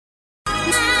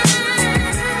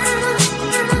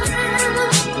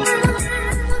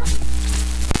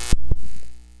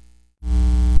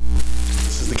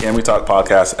Can We Talk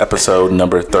podcast, episode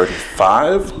number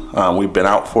 35. We've been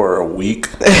out for a week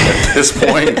at this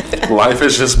point. Life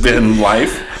has just been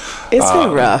life. It's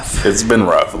been rough. It's been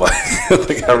rough. Like, I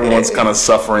think everyone's kind of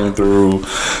suffering through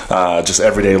just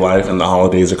everyday life, and the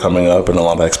holidays are coming up, and a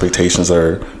lot of expectations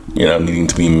are, needing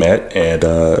to be met. And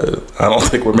I don't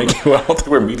think we're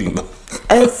meeting them.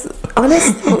 As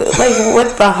honest, like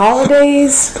with the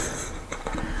holidays.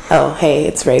 Oh, hey,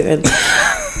 it's Raven.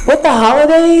 With the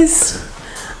holidays,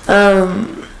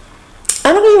 I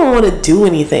don't even want to do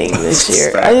anything this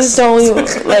year. I just don't even,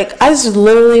 I just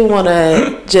literally want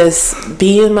to just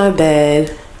be in my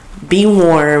bed, be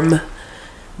warm,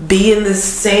 be in the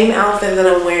same outfit that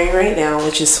I'm wearing right now,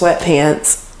 which is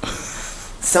sweatpants,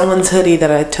 someone's hoodie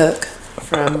that I took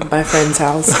from my friend's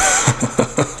house.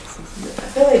 I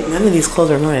feel like none of these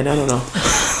clothes are mine. I don't know.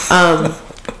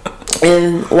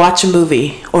 And watch a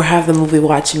movie or have the movie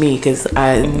watch me, because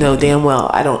I know damn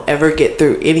well I don't ever get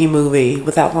through any movie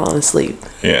without falling asleep.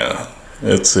 Yeah,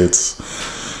 it's just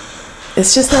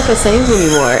not the same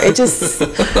anymore. It just,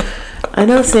 I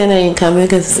know Santa ain't coming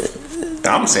because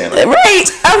I'm Santa. Right,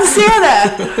 I'm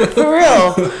Santa for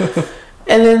real.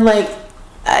 And then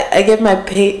I get my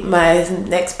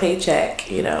next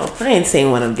paycheck. I ain't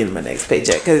saying when I'm getting my next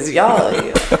paycheck because y'all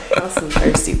some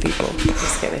thirsty people.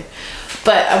 Just kidding.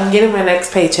 But I'm getting my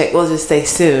next paycheck. We'll just say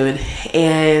soon.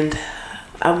 And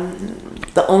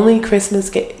the only Christmas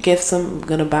gifts I'm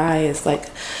going to buy is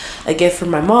a gift for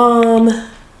my mom.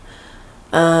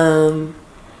 And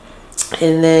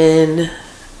then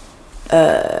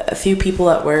a few people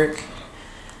at work.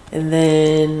 And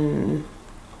then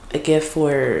a gift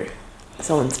for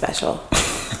someone special.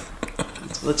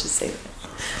 We'll just say that.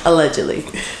 Allegedly.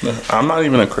 I'm not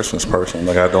even a Christmas person.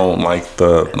 I don't like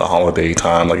the holiday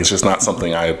time. It's just not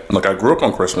something I grew up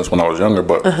on Christmas when I was younger,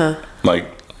 but I'm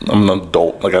an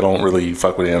adult. I don't really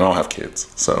fuck with it, and I don't have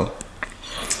kids. So,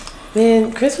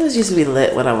 man, Christmas used to be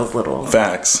lit when I was little.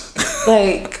 Facts.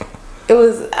 It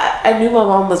was. I knew my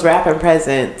mom was wrapping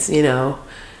presents,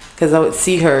 because I would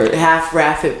see her half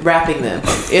wrapping them.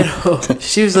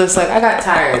 She was just I got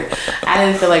tired. I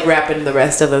didn't feel like wrapping the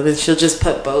rest of them, and she'll just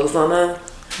put bows on them.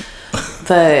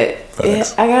 But I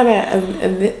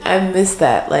miss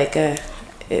that. I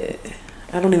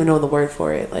don't even know the word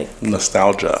for it.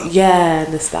 Nostalgia. Yeah,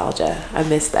 nostalgia. I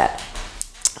miss that.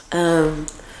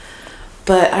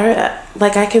 But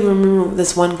I can remember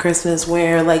this one Christmas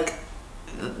where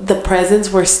the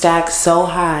presents were stacked so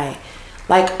high,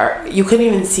 you couldn't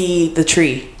even see the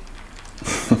tree.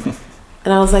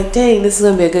 And I was like, dang, this is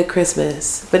gonna be a good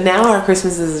Christmas. But now our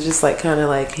Christmases are just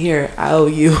here, I owe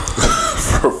you.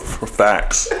 for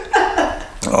facts.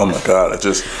 Oh my God,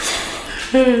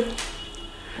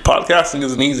 podcasting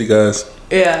isn't easy, guys.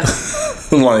 Yeah.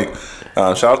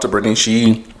 Shout out to Brittany.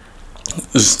 She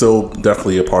is still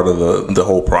definitely a part of the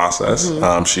whole process.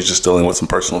 Mm-hmm. She's just dealing with some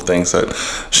personal things that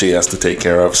she has to take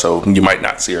care of. So you might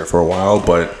not see her for a while,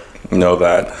 but know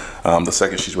that the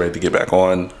second she's ready to get back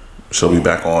on, she'll be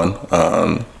back on.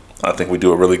 I think we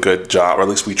do a really good job, or at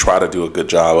least we try to do a good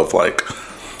job of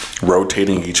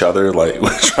rotating each other. We're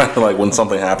trying to when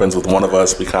something happens with one of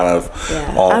us, we kind of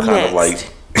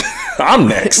I'm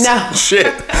next. No.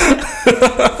 Shit.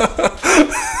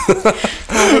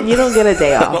 You don't get a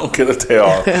day off. I don't get a day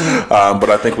off. But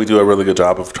I think we do a really good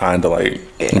job of trying to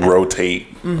rotate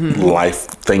life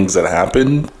things that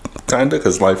happen, kind of,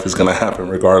 because life is going to happen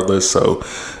regardless. So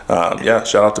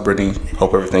shout out to Brittany.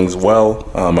 Hope everything's well.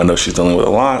 I know she's dealing with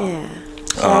a lot. Yeah.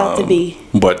 Shout out to B.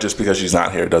 But just because she's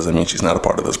not here doesn't mean she's not a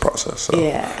part of this process. So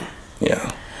yeah.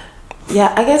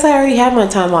 Yeah, I guess I already had my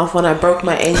time off when I broke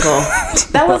my ankle.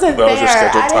 That wasn't fair. Was your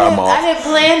scheduled time off. I didn't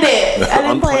plan it. I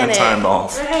didn't plan it. Time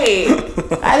off. Right.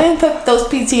 I didn't put those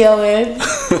PTO in.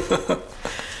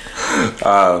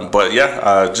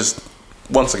 Just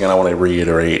once again, I want to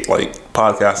reiterate,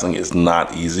 podcasting is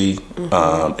not easy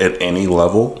at any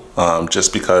level,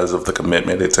 just because of the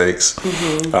commitment it takes.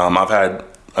 Mm-hmm. I've had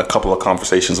a couple of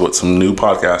conversations with some new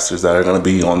podcasters that are going to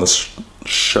be on this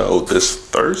show this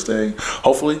Thursday.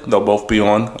 Hopefully they'll both be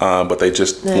on, but they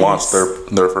just launched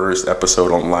their first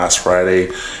episode on last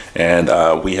Friday, and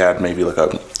we had maybe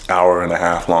an hour and a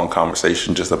half long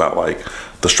conversation just about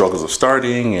the struggles of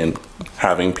starting and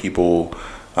having people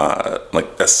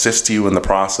assist you in the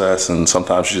process, and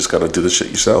sometimes you just got to do the shit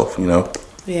yourself,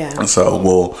 Yeah. And so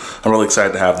I'm really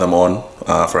excited to have them on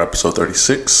for episode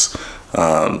 36.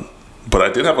 But I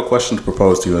did have a question to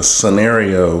propose to you, a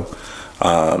scenario,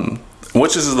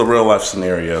 which is the real life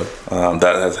scenario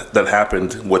that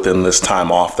happened within this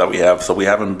time off that we have. So we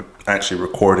haven't actually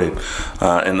recorded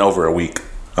in over a week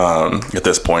at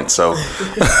this point. So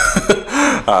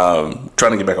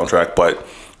trying to get back on track. But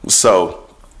so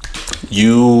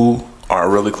you are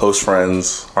really close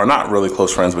friends, or not really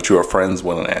close friends, but you are friends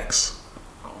with an ex,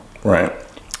 right?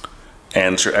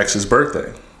 And it's your ex's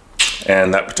birthday,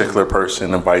 and that particular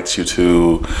person invites you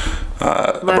to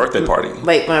a birthday party.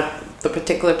 Like the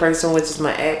particular person, which is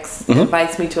my ex,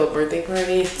 invites me to a birthday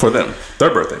party for them,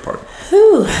 their birthday party.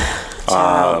 Whew.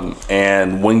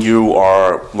 And when you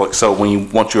are once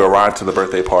you arrive to the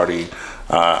birthday party,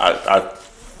 I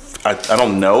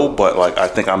don't know, but like I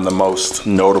think I'm the most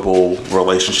notable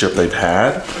relationship they've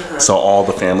had. So all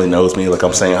the family knows me. Like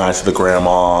I'm saying hi to the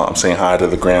grandma, I'm saying hi to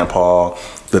the grandpa,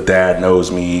 the dad knows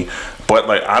me, but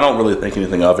like I don't really think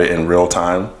anything of it in real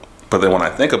time. But then when I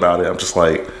think about it, I'm just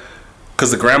like, because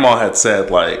the grandma had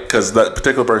said like, because that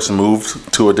particular person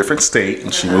moved to a different state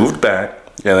and she moved back.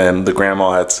 And then the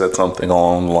grandma had said something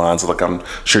along the lines of like, I'm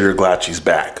sure you're glad she's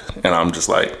back. And I'm just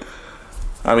like,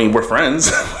 I mean, we're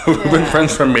friends. We've been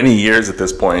friends for many years at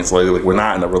this point. It's like we're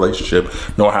not in a relationship,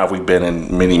 nor have we been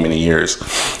in many, many years.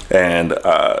 And,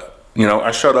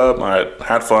 I showed up, I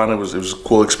had fun. It was a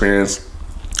cool experience.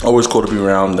 Always cool to be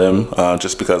around them,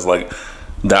 just because like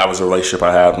that was a relationship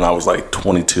I had when I was like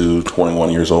 22,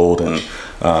 21 years old. And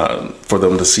for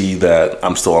them to see that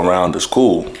I'm still around is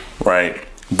cool, right?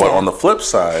 But on the flip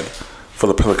side, for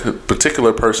the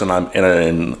particular person I'm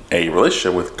in a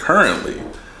relationship with currently,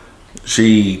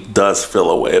 she does feel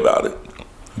a way about it.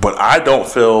 But I don't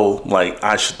feel like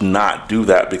I should not do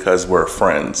that because we're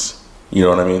friends. You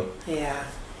know what I mean? Yeah.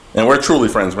 And we're truly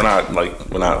friends. We're not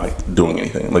like doing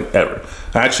anything like ever.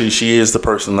 Actually, she is the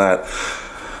person that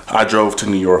I drove to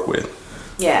New York with.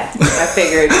 Yeah, I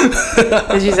figured.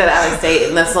 Because you said out of state,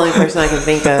 and that's the only person I can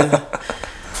think of.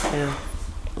 Yeah.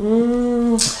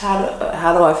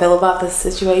 How do I feel about this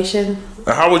situation?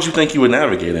 How would you think you would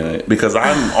navigate in it? Because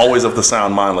I'm always of the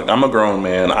sound mind. Like, I'm a grown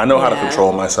man. I know how to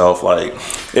control myself. Like,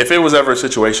 if it was ever a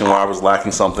situation where I was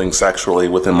lacking something sexually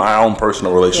within my own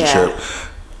personal relationship,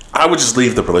 I would just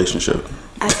leave the relationship.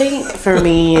 I think for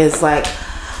me is like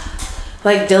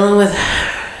dealing with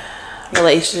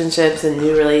relationships and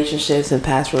new relationships and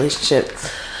past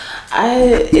relationships.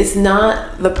 It's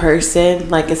not the person,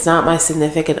 like it's not my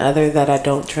significant other that I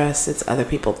don't trust. It's other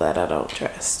people that I don't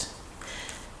trust.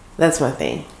 That's my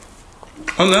thing.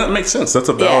 And that makes sense. That's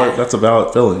a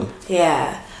valid feeling.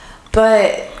 Yeah,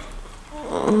 but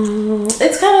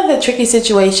it's kind of a tricky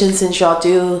situation since y'all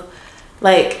do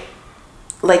like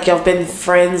y'all been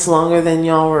friends longer than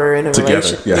y'all were in a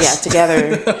relationship. Yes. Yeah,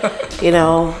 together.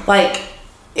 Like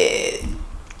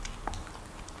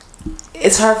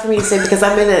it's hard for me to say because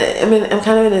I'm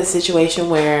kind of in a situation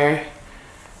where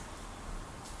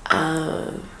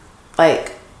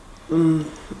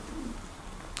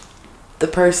the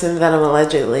person that I'm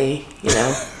allegedly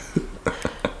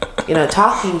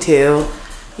talking to,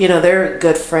 they're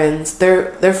good friends.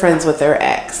 They're friends with their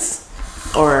ex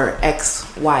or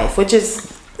ex-wife, which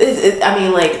is they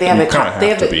have they have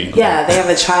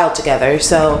a child together.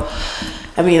 So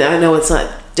I know it's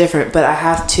not different, but I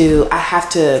have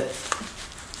to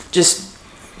just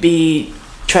be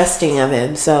trusting of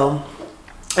him. So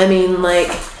I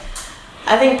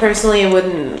think personally it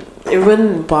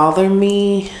wouldn't bother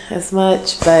me as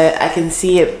much, but I can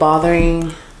see it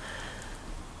bothering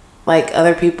like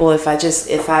other people if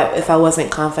I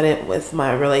wasn't confident with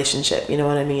my relationship. You know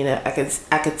what I mean? I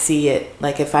could see it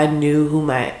like if I knew who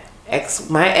my ex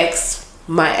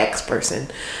person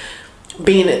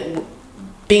being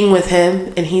with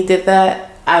him and he did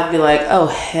that, I'd be like, oh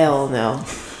hell no.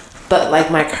 But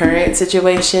like my current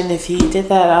situation, if he did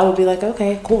that, I would be like,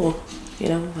 okay, cool,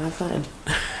 have fun.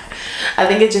 I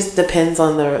think it just depends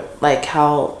on the like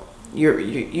how your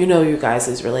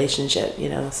guys' relationship,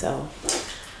 so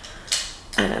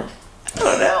I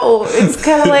don't know. It's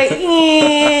kind of like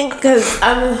because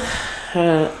I'm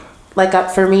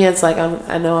for me it's like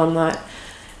I know I'm not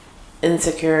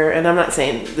insecure, and I'm not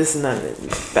saying this is not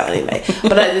about anybody,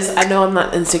 but I know I'm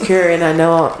not insecure, and I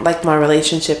know like my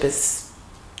relationship is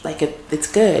like it's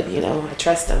good, I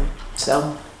trust him,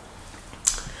 so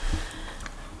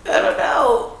I don't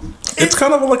know. It's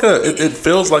kind of like it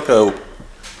feels like a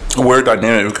weird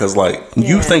dynamic because like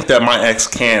you think that my ex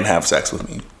can have sex with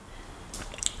me.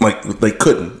 Like they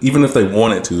couldn't, even if they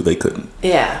wanted to, they couldn't.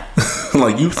 Yeah.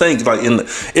 Like you think like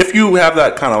if you have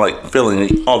that kind of like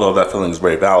feeling, although that feeling is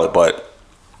very valid, but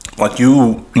like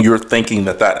you're thinking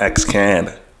that ex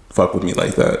can fuck with me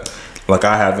like that. Like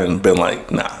I haven't been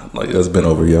like, nah, like it's been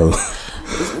over, yo.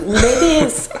 Maybe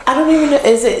I don't even know.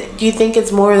 Do you think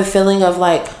it's more the feeling of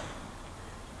like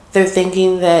they're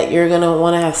thinking that you're gonna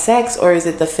want to have sex, or is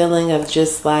it the feeling of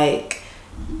just that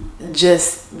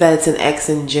it's an ex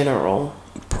in general?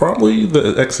 Probably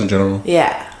the ex in general.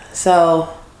 Yeah. So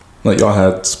Like y'all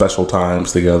had special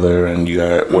times together, and you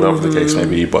got whatever the case may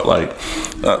be. But like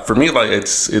for me, like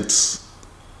it's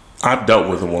I've dealt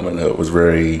with a woman that was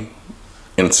very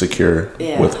insecure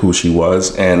with who she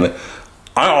was, and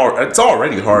it's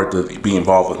already hard to be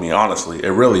involved with me. Honestly, it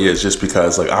really is, just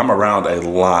because like I'm around a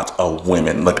lot of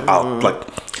women, like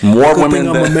more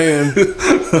women than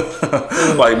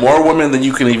like more women than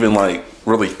you can even like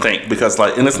really think, because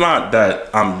like, and it's not that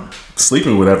I'm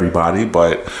sleeping with everybody,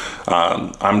 but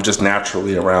I'm just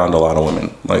naturally around a lot of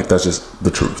women. Like that's just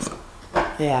the truth.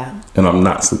 Yeah. And I'm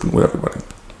not sleeping with everybody.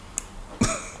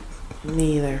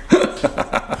 Me either.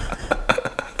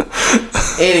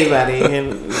 Anybody.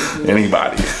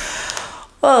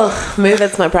 Well, maybe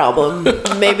that's my problem.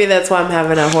 Maybe that's why I'm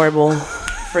having a horrible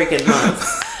freaking month.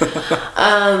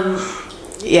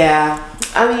 Yeah.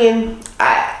 I mean,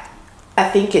 I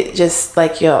think it just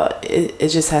like it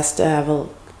just has to have a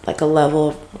level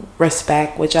of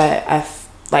respect, which I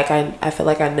feel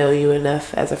like I know you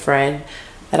enough as a friend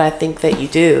that I think that you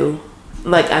do.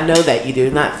 Like I know that you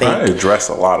do, not think. I address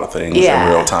a lot of things in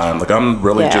real time. Like I'm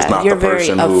really just not the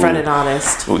person who. You're very upfront and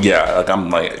honest. Yeah, like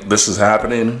I'm like, this is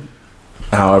happening.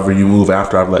 However you move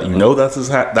after I've let you know that's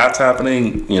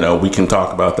happening, you know, we can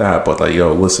talk about that. But like,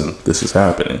 yo, listen, this is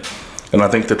happening. And I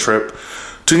think the trip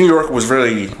to New York was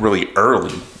really, really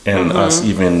early in us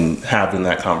even having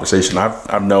that conversation.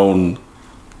 I've known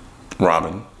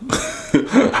Robin.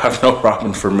 I've known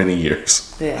Robin for many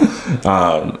years. Yeah.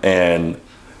 And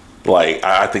like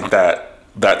I think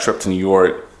that trip to New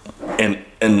York and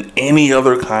any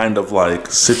other kind of like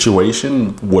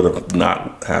situation would have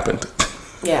not happened.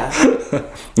 Yeah.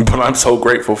 But I'm so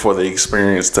grateful for the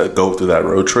experience to go through that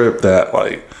road trip that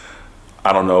like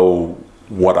I don't know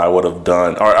what I would have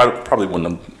done, or I probably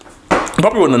wouldn't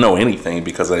have known anything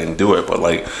because I didn't do it. But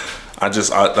like I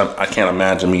can't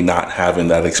imagine me not having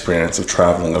that experience of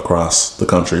traveling across the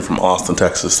country from Austin,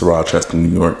 Texas to Rochester, New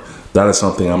York. That is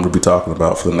something I'm going to be talking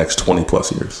about for the next 20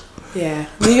 plus years. Yeah.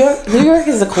 New York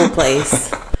is a cool place.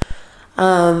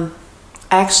 I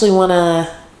actually want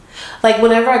to, like,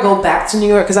 whenever I go back to New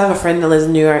York, because I have a friend that lives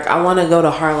in New York, I want to go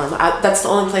to Harlem. That's the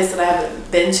only place that I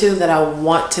haven't been to that I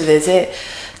want to visit,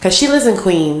 because she lives in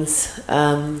Queens.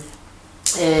 And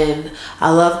I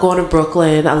love going to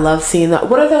Brooklyn. I love seeing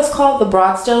what are those called? The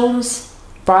Broadstones?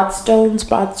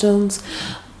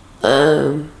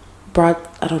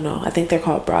 I don't know. I think they're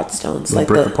called Broadstones. Like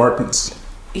brick apartments?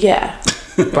 Yeah.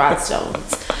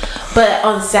 Broadstones. But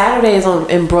on Saturdays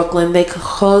in Brooklyn, they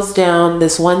close down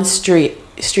this one street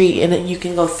and you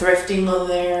can go thrifting over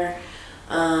there.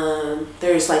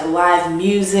 There's like live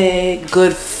music,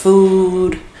 good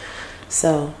food.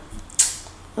 So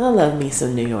I love me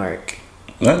some New York.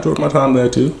 I enjoyed my time there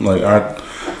too.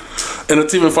 And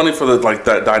it's even funny for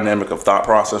that dynamic of thought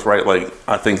process, right? Like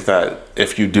I think that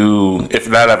if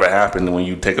that ever happened when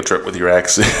you take a trip with your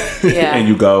ex and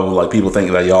you go, like people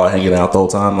think that y'all are hanging out the whole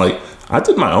time. Like I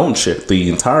did my own shit the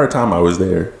entire time I was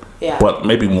there. Yeah. But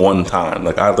maybe one time,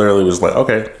 like I literally was like,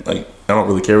 okay, like I don't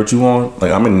really care what you want.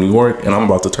 Like I'm in New York and I'm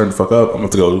about to turn the fuck up. I'm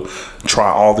about to go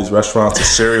try all these restaurants, a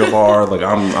cereal bar. Like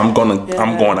I'm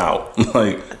going out.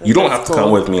 Like you don't have to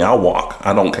come with me. I'll walk.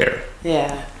 I don't care.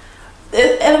 Yeah.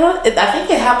 I think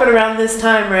it happened around this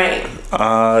time, right?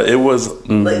 It was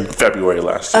February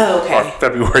last year. Oh, okay. Or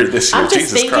February this year. I'm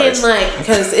just thinking, like,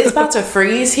 because it's about to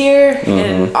freeze here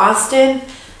in Austin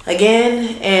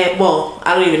again, and well,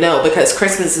 I don't even know, because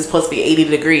Christmas is supposed to be 80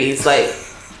 degrees. Like,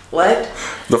 what?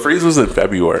 The freeze was in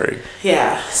February.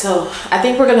 Yeah, so I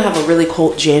think we're gonna have a really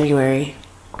cold January.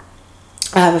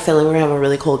 I have a feeling we're gonna have a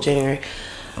really cold January.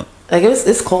 Like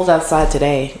it's cold outside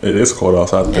today. It is cold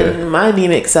outside today. And my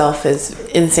anemic self is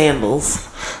in sandals.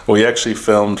 We actually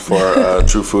filmed for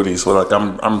True Foodies. So like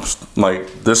I'm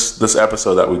like this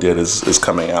episode that we did is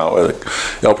coming out. Like,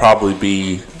 it'll probably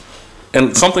be,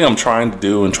 and something I'm trying to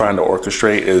do and trying to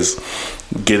orchestrate is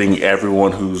getting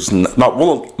everyone who's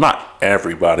not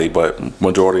everybody, but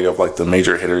majority of like the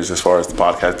major hitters as far as the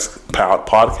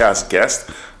podcast guests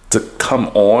to come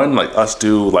on, like us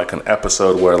do like an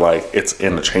episode where like it's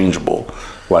interchangeable.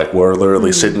 Like we're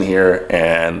literally sitting here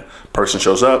and person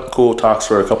shows up, cool, talks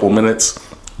for a couple minutes.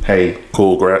 Hey,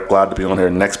 cool, glad to be on here.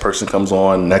 Next person comes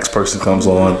on, next person comes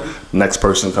on, next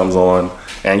person comes on.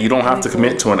 And you don't have to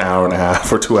commit to an hour and a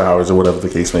half or 2 hours or whatever the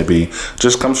case may be.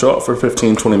 Just come show up for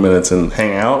 15, 20 minutes and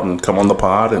hang out and come on the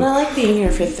pod. And I like being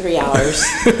here for 3 hours.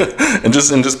 and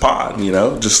just pod, you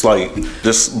know, just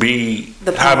be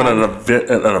having an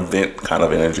event kind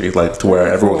of energy, like to where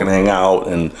everyone can hang out.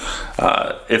 And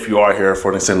if you are here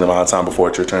for an extended amount of time before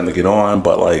it's your turn to get on,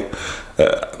 but like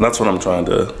That's what I'm trying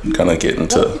to kind of get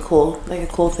into. That'd be cool. Like a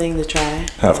cool thing to try.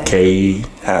 Have K,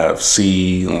 have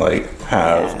C, like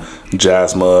have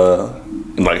Jasma,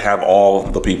 and like have all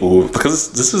the people who,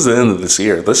 because this is the end of this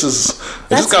year. This is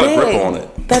I just got a grip on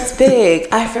it. That's big.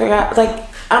 I forgot. Like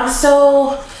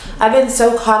I've been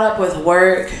so caught up with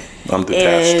work. I'm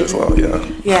detached as well. Yeah.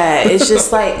 Yeah, it's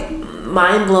just like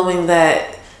mind blowing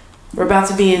that we're about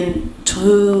to be in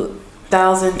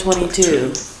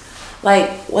 2022.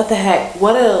 Like, what the heck?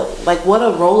 What a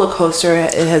roller coaster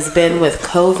it has been with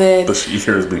COVID. This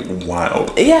year has been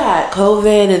wild. Yeah,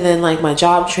 COVID, and then like my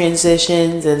job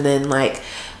transitions, and then like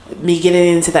me getting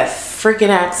into that freaking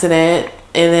accident,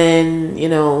 and then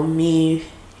me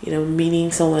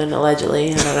meeting someone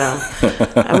allegedly. I don't know.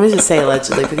 I'm gonna just say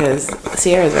allegedly because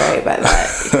Sierra's right about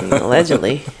that.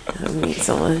 Allegedly, I meet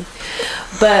someone,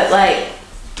 but like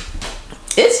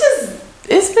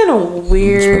it's been a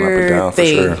weird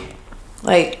thing. Sure.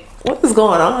 Like, what is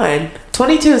going on?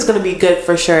 22 is going to be good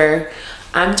for sure.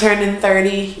 I'm turning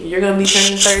 30. You're going to be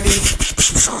turning 30.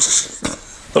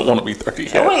 I don't want to be 30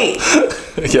 yet. Wait.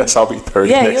 Yes, I'll be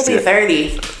 30 Yeah, next you'll be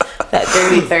 30. That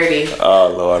dirty 30. Oh,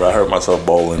 Lord. I hurt myself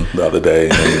bowling the other day,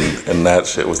 and that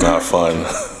shit was not fun.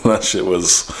 That shit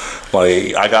was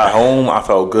like, I got home, I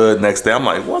felt good. Next day, I'm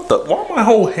like, why my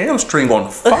whole hamstring on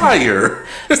fire?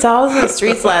 So I was in the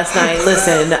streets last night.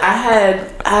 Listen,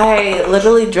 I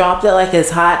literally dropped it like it's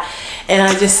hot, and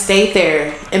I just stayed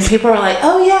there. And people are like,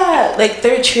 oh yeah, like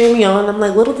they're cheering me on. I'm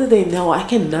like, little did they know I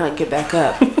cannot get back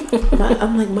up.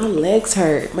 I'm like, my legs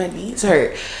hurt, my knees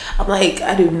hurt. I'm like,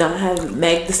 I do not have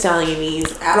Meg Thee Stallion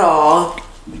knees at all.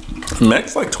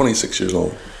 Meg's like 26 years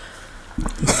old.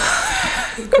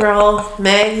 Girl,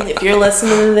 Meg, if you're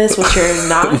listening to this, which you're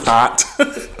not.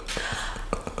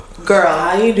 Girl,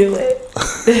 how you do it?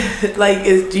 Like,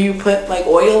 do you put like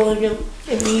oil in your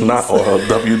knees? Not oil,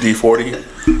 WD-40.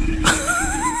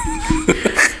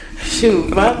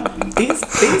 Shoot,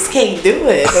 these can't do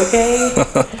it, okay?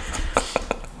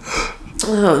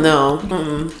 Oh no.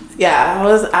 Yeah,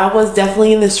 I was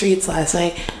definitely in the streets last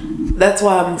night. That's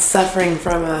why I'm suffering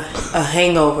from a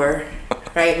hangover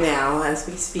right now as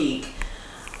we speak.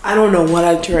 I don't know what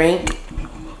I drank,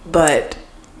 but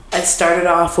I started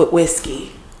off with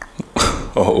whiskey.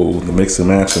 Oh, the mix and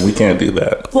match, and we can't do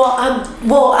that.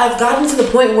 Well, I've gotten to the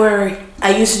point where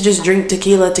I used to just drink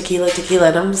tequila,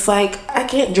 and I'm just like, I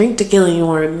can't drink tequila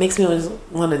anymore. It makes me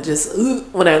want to just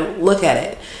when I look at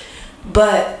it.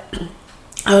 But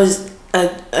I was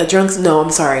a drunk. No, I'm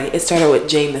sorry. It started with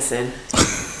Jameson.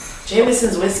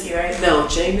 Jameson's whiskey, right? No,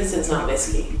 Jameson's not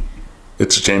whiskey.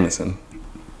 It's Jameson.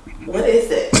 What is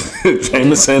it?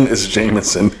 Jameson is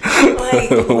Jameson.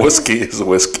 Like, whiskey is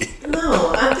whiskey.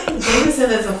 No, I think Jameson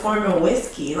is a form of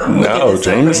whiskey. No,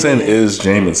 Jameson is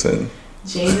Jameson.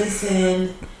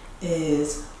 Jameson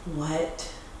is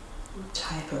what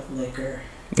type of liquor?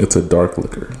 It's a dark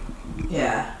liquor.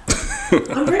 Yeah.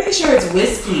 I'm pretty sure it's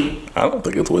whiskey. I don't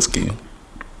think it's whiskey.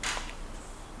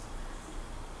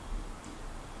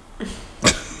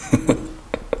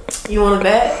 You want to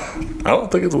bet? I don't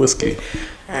think it's whiskey.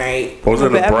 All right. What was it, a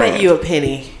brand? I bet you a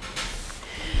penny.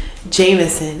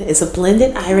 Jameson is a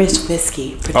blended Irish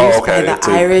whiskey produced by the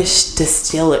Irish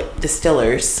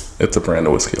distillers. It's a brand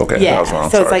of whiskey. Okay. Yeah.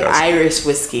 So it's like guys. Irish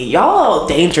whiskey. Y'all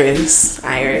dangerous.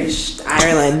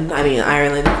 Ireland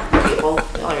people.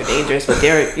 Y'all are dangerous with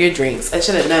your drinks. I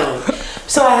should have known.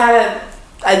 So I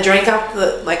drank out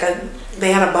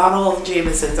they had a bottle of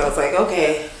Jameson. So I was like,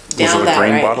 okay, down that. Was it a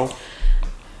green bottle?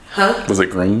 Huh? Was it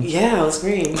green? Yeah, it was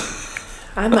green.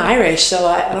 I'm Irish, so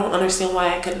I don't understand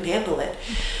why I couldn't handle it.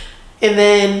 And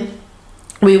then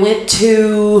we went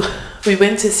to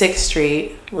 6th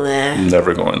Street.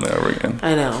 Never going there ever again.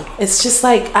 I know. It's just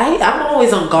like I'm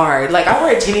always on guard. Like I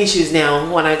wear tennis shoes now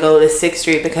when I go to 6th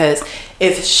Street because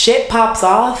if shit pops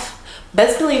off,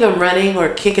 best believe I'm running or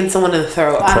kicking someone in the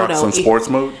throat. I don't know. Crocs in sports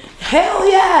mode? Hell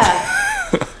yeah.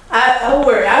 I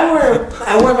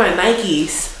wear my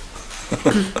Nikes.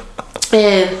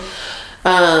 And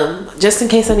just in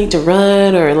case I need to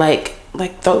run or like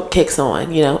throat kick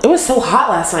someone, it was so hot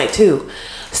last night too.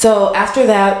 So after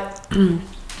that,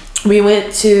 we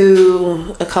went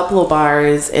to a couple of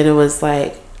bars and it was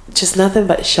like just nothing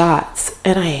but shots.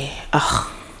 And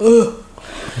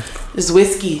there's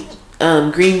whiskey,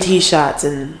 green tea shots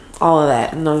and all of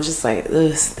that. And I was just like,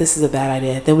 this is a bad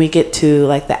idea. Then we get to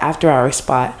like the after hour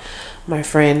spot. My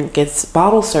friend gets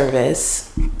bottle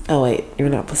service. Oh wait, you're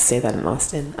not supposed to say that in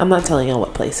Austin. I'm not telling y'all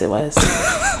what place it was.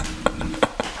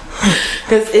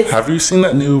 Have you seen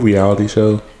that new reality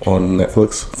show on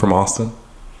Netflix from Austin?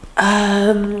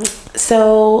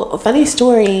 So funny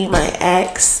story. My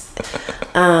ex,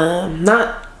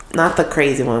 not not the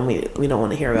crazy one we don't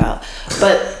want to hear about,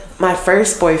 but my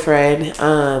first boyfriend,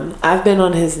 I've been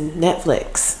on his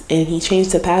Netflix and he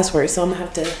changed the password, so I'm gonna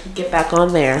have to get back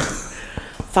on there.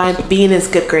 Be in his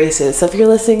good graces. So if you're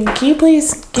listening, can you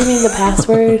please give me the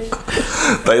password?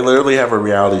 They literally have a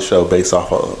reality show based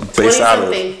out of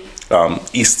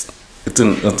East.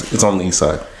 It's on the East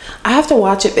Side. I have to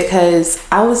watch it because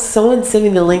someone sent me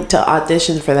the link to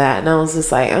audition for that, and I was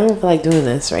just like, I don't feel like doing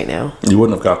this right now. You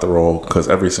wouldn't have got the role because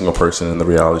every single person in the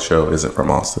reality show isn't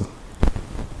from Austin.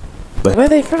 Where are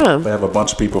they from? They have a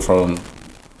bunch of people from.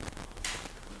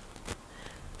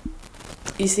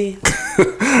 You see,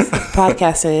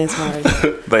 podcasting is hard.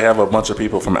 They have a bunch of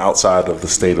people from outside of the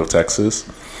state of Texas.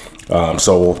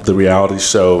 So the reality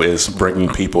show is bringing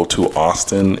people to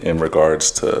Austin in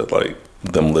regards to like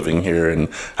them living here and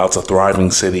how it's a thriving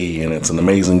city and it's an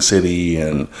amazing city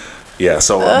and yeah.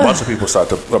 So a bunch of people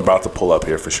about to pull up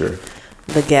here for sure.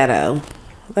 The ghetto.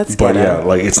 That's ghetto. But yeah,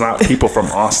 like it's not people from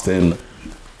Austin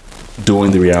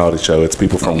doing the reality show. It's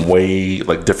people from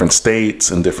different states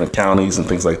and different counties and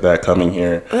things like that coming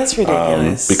here. That's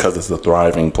ridiculous. Because it's a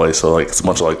thriving place. So like it's a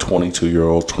bunch of like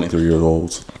 22-year-olds,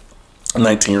 23-year-olds,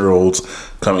 19-year-olds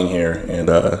coming here and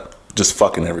just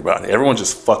fucking everybody. Everyone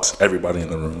just fucks everybody in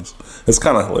the rooms. It's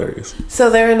kind of hilarious. So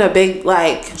they're in a big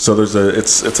like. So there's what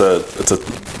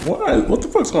the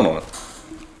fuck's going on?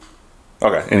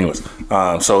 Okay. Anyways,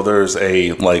 so there's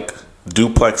a like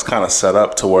duplex kind of set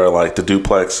up to where like the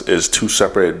duplex is two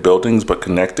separate buildings but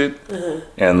connected,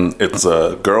 and it's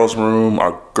a girl's room,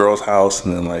 our girl's house,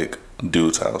 and then like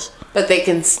dude's house. But they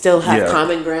can still have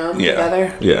common ground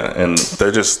together. Yeah, and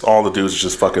they're just all the dudes are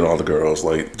just fucking all the girls,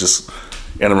 like just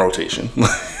in a rotation.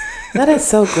 That is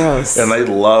so gross. And they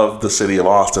love the city of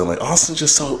Austin. Like Austin's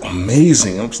just so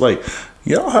amazing. I'm just like,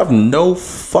 y'all have no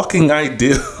fucking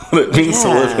idea what it means to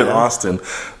live in Austin.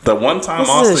 The one time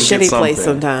Austin is a shitty place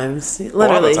sometimes.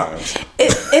 Literally,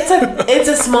 it's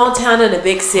a small town in a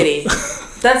big city.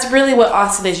 That's really what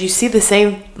Austin is. You see the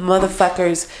same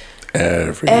motherfuckers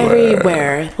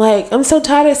everywhere. Like, I'm so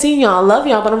tired of seeing y'all. I love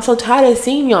y'all, but I'm so tired of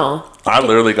seeing y'all. I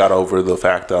literally got over the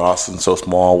fact that Austin's so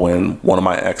small when one of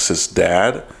my ex's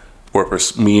dad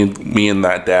me and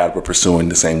that dad were pursuing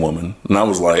the same woman, and I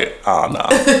was like, nah.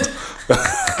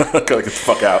 Gotta get the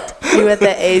fuck out. You at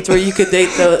that age where you could date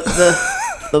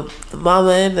the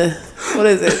mama and the, what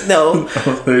is it? No,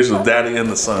 there's the daddy and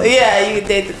the son. Yeah, you could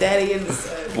date the daddy and the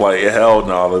son. Like, hell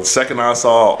no. The second I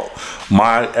saw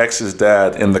my ex's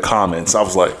dad in the comments, I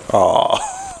was like, oh.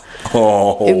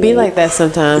 It'd be like that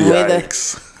sometimes.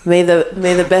 Yikes. May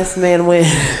the best man win.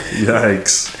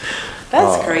 Yikes.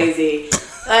 That's crazy.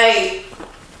 Like,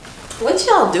 what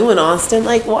y'all doing, Austin?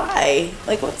 Like, why?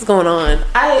 Like, what's going on?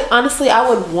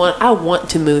 I want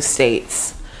to move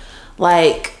states.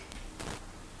 Like,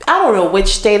 I don't know which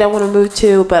state I want to move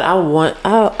to, but I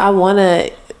want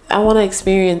to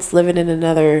experience living in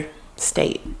another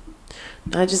state,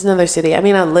 not just another city. I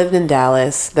mean, I lived in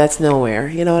Dallas. That's nowhere.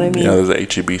 You know what I mean? Yeah, there's a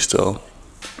HEB still.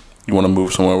 You want to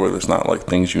move somewhere where there's not like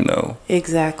things you know.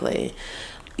 Exactly.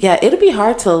 Yeah, it'll be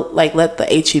hard to like let the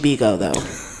HEB go though.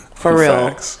 For real.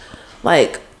 Facts.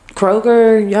 Like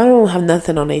Kroger, y'all don't have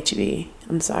nothing on HEB.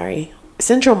 I'm sorry.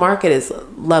 Central Market is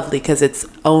lovely because it's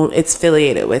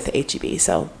affiliated with HEB.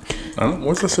 So,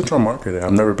 what's the Central Market?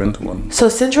 I've never been to one. So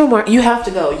Central Market, you have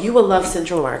to go. You will love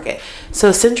Central Market.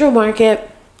 So Central Market,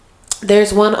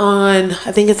 there's one on,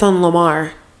 I think it's on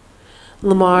Lamar,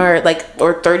 like,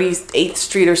 or 38th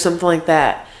Street or something like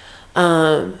that.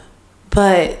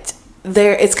 But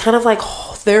it's kind of like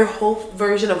their whole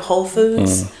version of Whole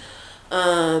Foods.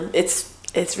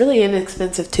 It's really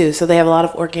inexpensive too. So they have a lot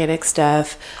of organic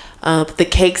stuff. The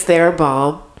cakes there are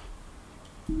bomb.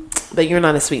 But you're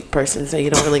not a sweet person, so you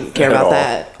don't really care about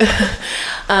that.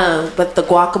 But the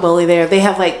guacamole there, they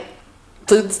have like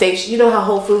food stations. You know how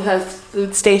Whole Foods has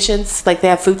food stations? Like they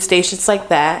have food stations like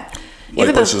that.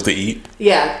 Like places to eat?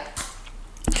 Yeah.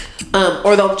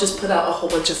 Or they'll just put out a whole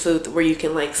bunch of food where you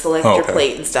can like select your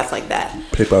plate and stuff like that.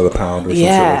 Pay by the pound or something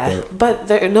like that.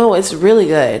 But it's really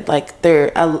good. Like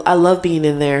I love being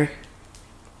in there.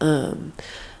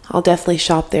 I'll definitely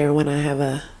shop there when I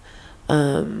have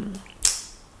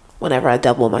whenever I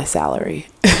double my salary.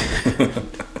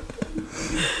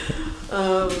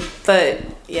 But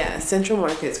yeah, Central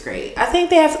Market's great. I think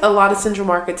they have a lot of Central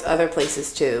Markets other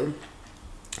places too.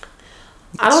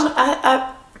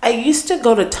 I used to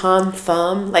go to Tom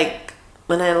Thumb, like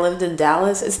when I lived in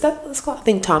Dallas. It's called, I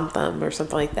think, Tom Thumb or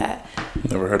something like that.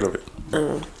 Never heard of it.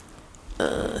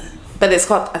 But it's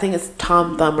called, I think it's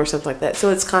Tom Thumb or something like that. So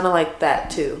it's kind of like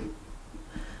that too,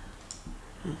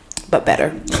 but better.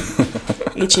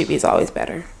 HEB is always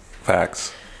better.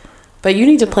 Facts. But you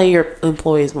need to pay your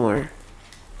employees more.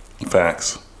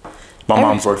 Facts. My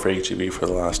mom's worked for HEB for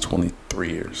the last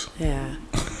 23 years. Yeah.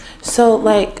 So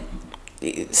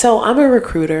I'm a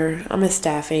recruiter. I'm a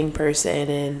staffing person,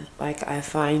 and like I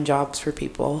find jobs for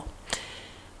people.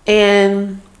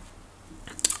 And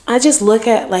I just look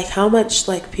at like how much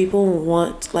like people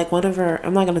want, like one of our,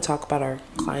 I'm not going to talk about our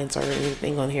clients or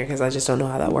anything on here because I just don't know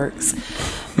how that works.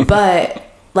 But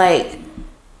like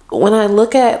when I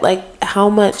look at like how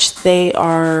much they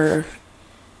are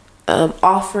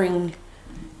offering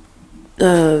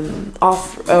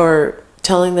or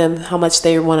telling them how much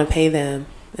they want to pay them,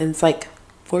 and it's like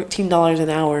 $14 an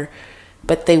hour,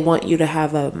 but they want you to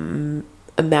have a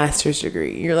master's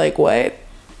degree. You're like, what?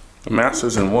 A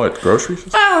master's in what? Groceries?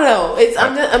 I don't know.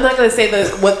 I'm not gonna say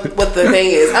what the thing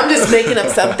is. I'm just making up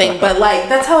something, but like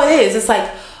that's how it is. It's like,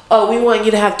 oh, we want you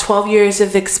to have 12 years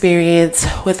of experience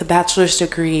with a bachelor's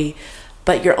degree,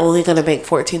 but you're only gonna make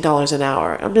 $14 an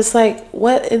hour. I'm just like,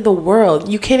 what in the world?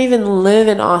 You can't even live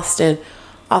in Austin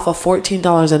off of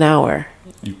 $14 an hour.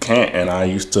 You can't. And I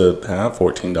used to have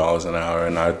 $14 an hour,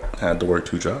 and I had to work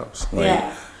 2 jobs. Like,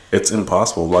 yeah, it's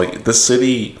impossible. Like the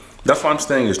city. That's why I'm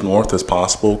saying as north as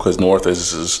possible, because north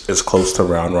is close to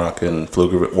Round Rock and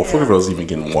Pflugerville. Well, Pflugerville's even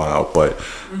getting wild, but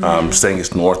saying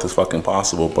as north as fucking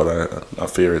possible. But I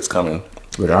fear it's coming.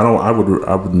 Like I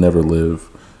would never live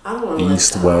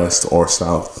east, west, or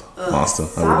south Austin.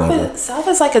 I would never. South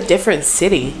is like a different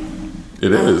city.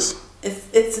 It is.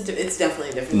 It's definitely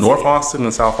a different North city. Austin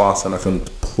and South Austin are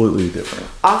completely different.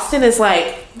 Austin is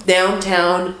like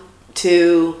downtown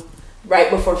to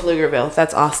right before Pflugerville.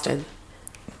 That's Austin.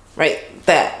 Right,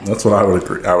 that's what I would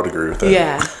agree. I would agree with that.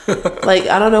 Yeah, like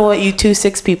I don't know what you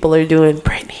 2-6 people are doing,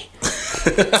 Brittany.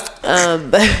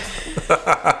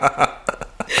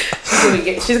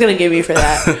 She's gonna get me for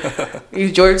that. You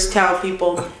Georgetown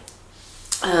people.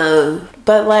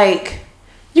 But like,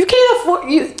 you can't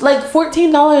afford like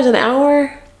 $14 an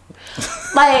hour.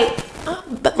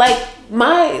 But like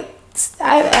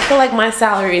I feel like my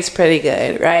salary is pretty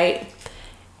good, right?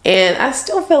 And I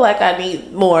still feel like I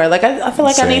need more. Like I feel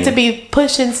like Same. I need to be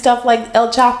pushing stuff like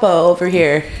El Chapo over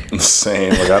here.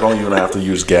 Same. Like I don't even have to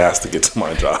use gas to get to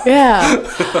my job. Yeah.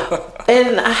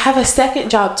 And I have a second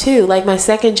job too. Like my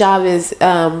second job is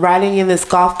riding in this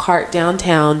golf cart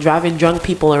downtown, driving drunk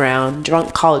people around,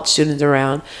 drunk college students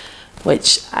around,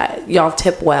 which y'all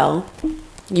tip well.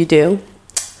 You do.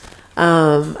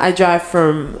 I drive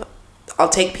I'll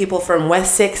take people from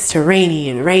West 6 to Rainy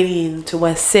and Rainy to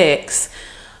West 6.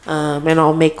 And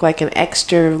I'll make like an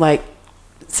extra, like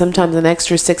sometimes an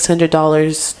extra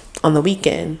 $600 on the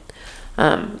weekend.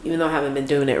 Even though I haven't been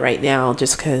doing it right now,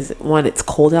 just because 1, it's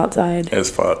cold outside. As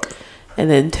fuck. And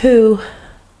then 2,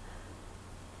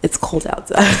 it's cold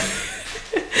outside.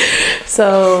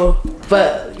 So,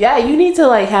 but yeah, you need to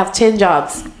like have 10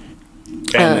 jobs.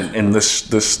 And this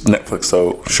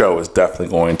Netflix show is definitely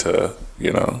going to,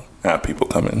 have people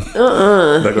come in.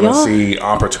 They're going to see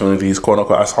opportunities, quote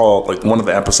unquote. I saw like one of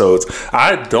the episodes.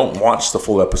 I don't watch the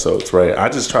full episodes, right? I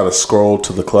just try to scroll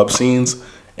to the club scenes,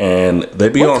 and they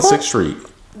be on 6th Street.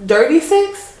 Dirty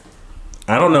 6?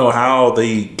 I don't know how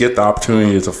they get the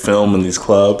opportunity to film in these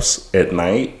clubs at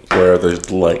night where there's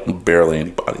like barely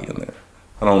anybody in there.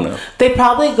 I don't know. They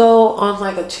probably go on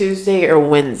like a Tuesday or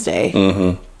Wednesday.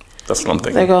 Mm-hmm. That's what I'm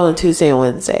thinking. They go on Tuesday and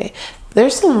Wednesday.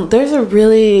 There's some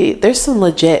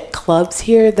legit clubs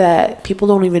here that people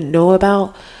don't even know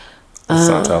about. Let's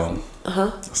not tell them.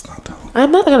 Let's not tell them. I'm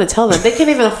not gonna tell them. They can't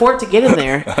even afford to get in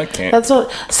there. I can't. That's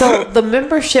what. So the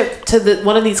membership to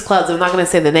one of these clubs, I'm not gonna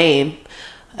say the name.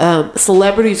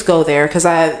 Celebrities go there because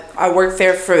I work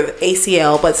there for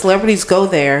ACL, but celebrities go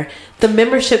there. The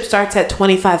membership starts at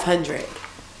 $2,500.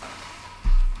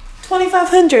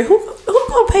 $2,500. Who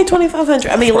gonna pay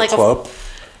 $2,500? I mean, for like a club.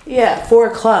 For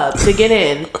a club to get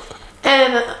in.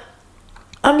 And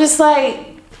I'm just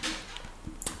like,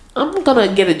 I'm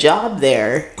gonna get a job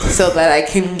there so that I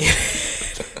can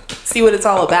see what it's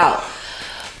all about.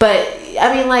 But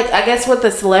I mean, like, I guess with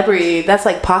the celebrity, that's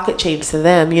like pocket change to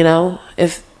them,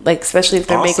 if like, especially if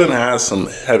they're Austin making. has some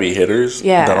heavy hitters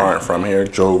Yeah. that aren't from here.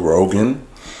 Joe Rogan,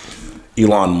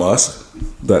 Elon Musk,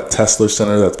 that Tesla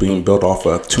center that's being built off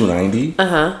of 290.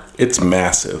 It's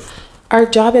massive. Our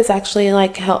job is actually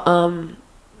like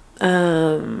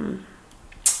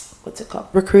what's it called?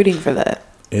 Recruiting for that.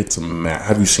 It's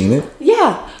have you seen it?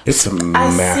 Yeah. It's massive.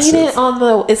 I've seen it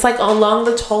it's like along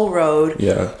the toll road.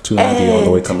 Yeah, 290 on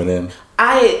the way coming in.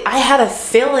 I had a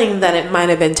feeling that it might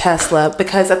have been Tesla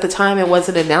because at the time it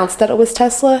wasn't announced that it was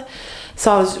Tesla.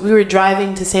 So we were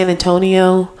driving to San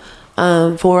Antonio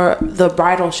for the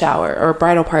bridal shower or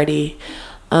bridal party.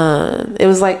 It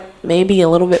was like maybe a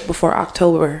little bit before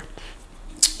October.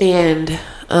 And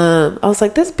I was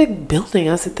like, this big building.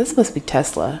 I said, this must be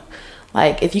Tesla.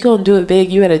 Like, if you're gonna do it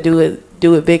big, you gotta do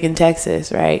it big in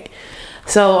Texas, right?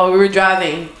 So we were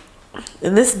driving,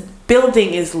 and this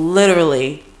building is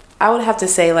literally, I would have to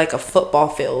say, like a football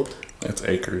field. It's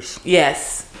acres.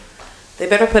 Yes. They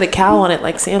better put a cow on it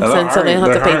like Samson, so they don't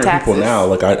have to pay taxes. People now,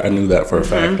 like I knew that for a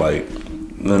fact. Like,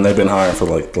 then they've been hiring for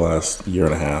like the last year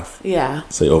and a half. Yeah.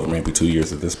 Say over maybe 2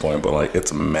 years at this point, but like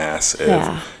it's massive.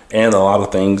 Yeah. And a lot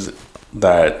of things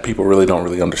that people really don't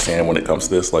really understand when it comes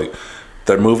to this, like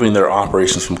they're moving their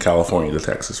operations from California to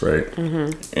Texas, right?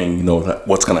 Mm-hmm. And you know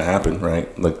what's going to happen, right?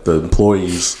 Like the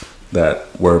employees that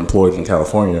were employed in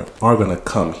California are going to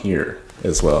come here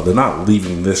as well. They're not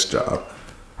leaving this job.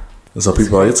 And so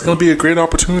people are like, it's going to be a great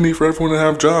opportunity for everyone to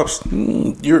have jobs.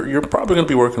 You're probably going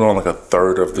to be working on like a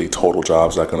third of the total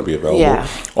jobs that are going to be available. Yeah.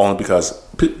 Only because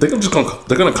they're going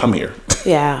to come here.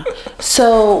 Yeah.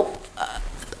 So,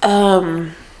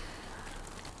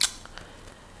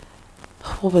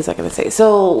 what was I going to say?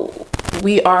 So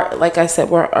we are, like I said,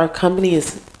 our company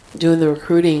is doing the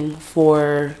recruiting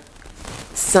for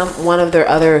one of their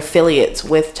other affiliates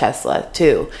with Tesla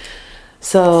too.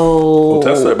 So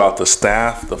Tesla about to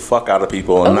staff the fuck out of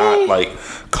people and not like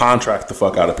contract the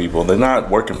fuck out of people. They're not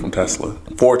working for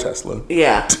Tesla.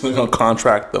 Yeah. They're gonna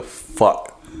contract the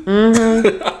fuck.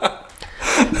 Mm-hmm.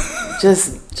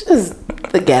 just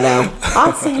the ghetto.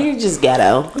 Austin, you're just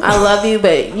ghetto. I love you,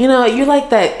 but you know, you're like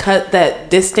that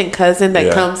distant cousin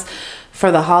that comes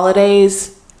for the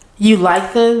holidays. You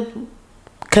like them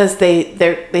because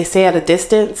they stay at a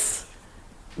distance.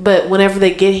 But whenever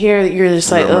they get here, you're just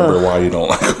like, oh. Remember why you don't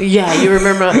like them. Yeah, you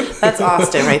remember. That's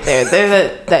Austin right there.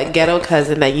 They're that ghetto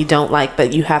cousin that you don't like,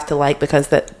 but you have to like because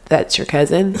that's your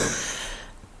cousin.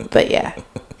 But yeah.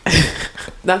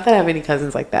 Not that I have any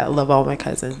cousins like that. I love all my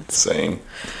cousins. Same.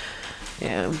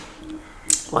 Yeah.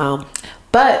 Wow.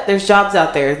 But there's jobs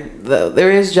out there.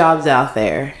 There is jobs out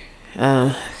there.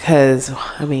 Because,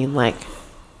 I mean, like,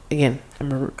 again,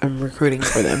 I'm recruiting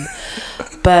for them.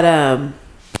 But,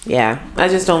 yeah, I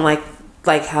just don't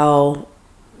like how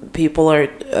people are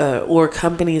or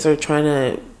companies are trying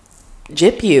to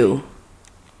gyp you.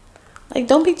 Like,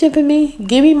 don't be gypping me.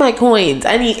 Give me my coins.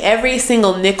 I need every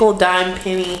single nickel, dime,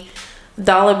 penny,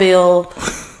 dollar bill,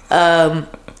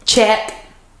 check,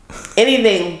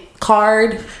 anything,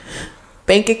 card,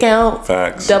 bank account,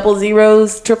 facts, double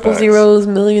zeros, triple zeros,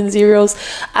 million zeros.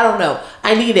 I don't know.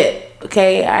 I need it.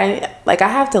 Okay, I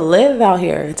have to live out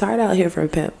here. It's hard out here for a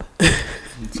pimp.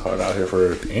 It's hard out here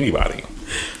for anybody.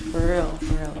 For real.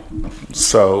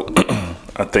 So,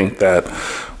 I think that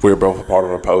we're both a part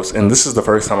of a post, and this is the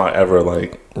first time I ever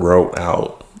like wrote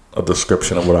out a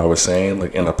description of what I was saying,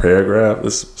 like in a paragraph.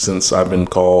 Since I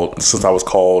was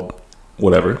called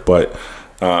whatever, but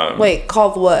wait,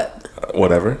 called what?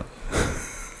 Whatever.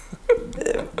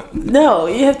 No,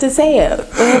 you have to say it.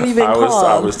 What have you been called?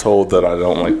 I was told that I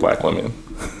don't like black women.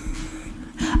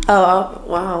 Oh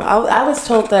wow! I was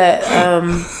told that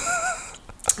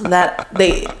that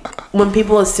when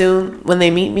people assume when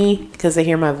they meet me because they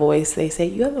hear my voice, they say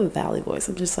you have a valley voice.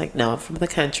 I'm just like, no, I'm from the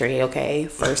country. Okay,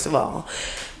 first of all,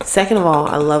 second of all,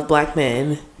 I love black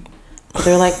men.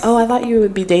 They're like, oh, I thought you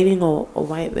would be dating a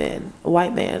white man.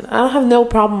 I don't have no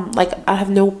problem. Like, I have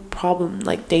no problem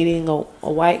like dating a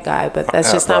white guy, but that's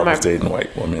just not my dating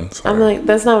white women. Sorry. I'm like,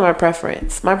 that's not my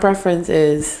preference. My preference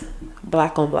is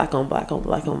black on black on black on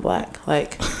black on black.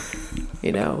 Like,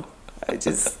 you know,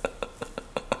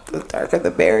 the darker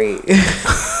the berry,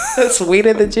 the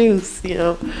sweeter the juice. You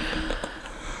know.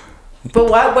 But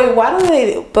why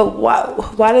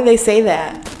do they say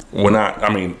that?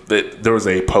 There was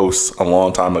a post a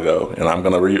long time ago, and I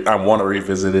want to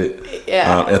revisit it.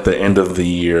 Yeah. At the end of the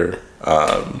year,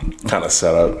 kind of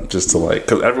set up just to like,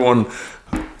 because everyone,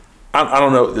 I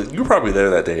don't know, you were probably there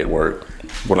that day at work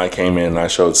when I came in and I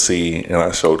showed C and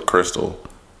I showed Crystal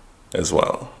as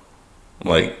well.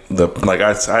 I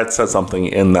had said something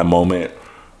in that moment.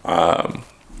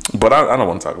 But I don't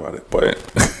want to talk about it. But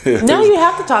no, you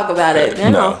have to talk about it.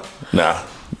 No.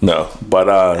 But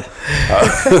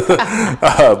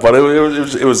but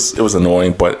it was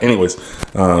annoying. But anyways,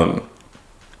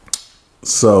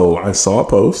 so I saw a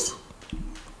post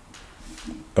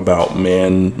about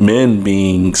men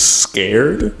being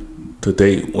scared to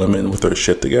date women with their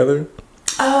shit together.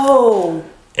 Oh.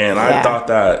 And I thought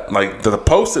that like the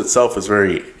post itself is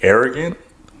very arrogant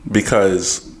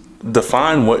because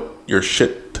define what your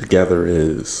shit together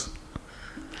is.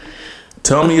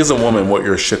 Tell me as a woman what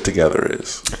your shit together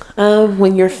is.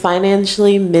 When you're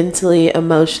financially, mentally,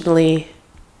 emotionally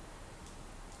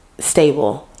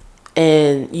stable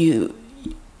and you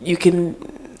can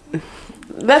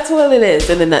That's what it is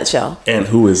in a nutshell. And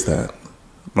who is that?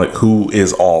 Like, who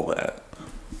is all that?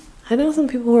 I know some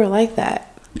people who are like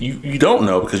that. You don't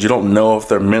know because you don't know if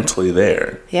they're mentally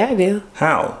there. Yeah, I do.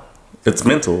 How? It's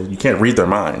mental. You can't read their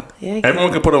mind. Yeah,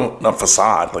 everyone can put on a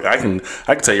facade. Like I can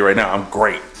tell you right now, I'm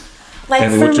great. Like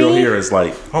and for what you'll me, hear is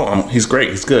like, oh, he's great.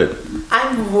 He's good.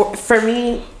 For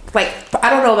me, like I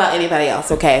don't know about anybody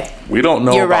else. Okay, we don't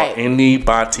know You're about right.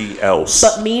 anybody else.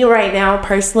 But me right now,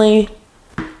 personally,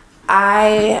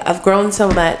 I've grown so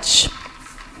much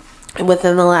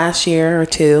within the last year or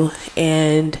two,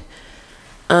 and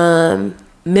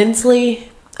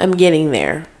mentally, I'm getting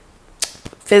there.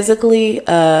 Physically,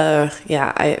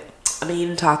 yeah, I'm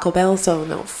eating Taco Bell, so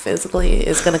no, physically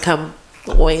it's gonna come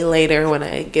way later when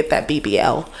I get that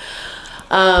BBL.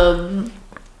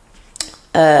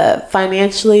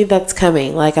 Financially, that's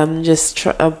coming. Like I'm just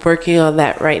I'm working on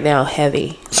that right now,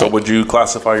 heavy. So like, would you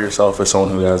classify yourself as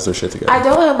someone who has their shit together? I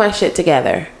don't have my shit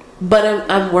together,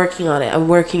 but I'm working on it. I'm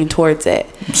working towards it.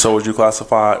 So would you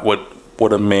classify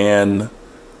would a man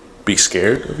be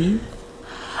scared of you?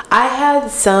 I had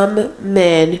some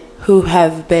men who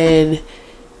have been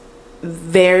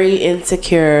very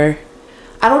insecure.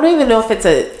 I don't even know if it's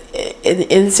an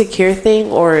insecure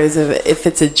thing or if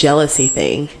it's a jealousy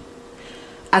thing.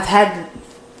 I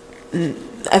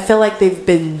feel like they've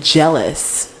been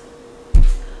jealous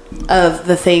of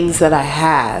the things that I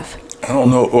have. I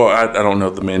don't know. Well, I don't know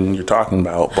the men you're talking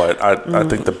about, but I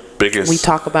think the biggest... We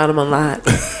talk about them a lot.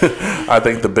 I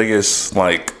think the biggest,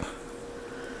 like...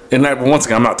 And once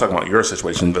again, I'm not talking about your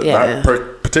situation, but that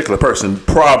particular person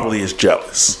probably is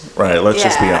jealous, right? Let's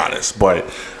just be honest. But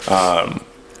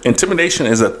intimidation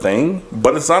is a thing,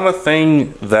 but it's not a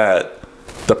thing that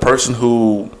the person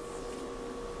who...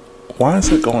 Why is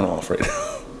it going off right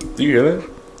now? Do you hear that?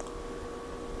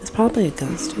 It's probably a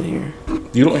ghost in here.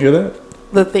 You don't hear that?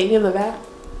 The thing in the back?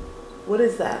 What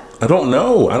is that? I don't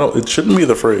know. It shouldn't be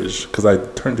the fridge because I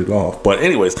turned it off. But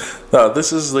anyways,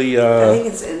 this is the... I think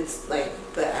it's in, like,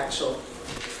 the actual...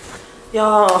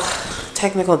 Y'all,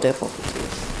 technical difficulties.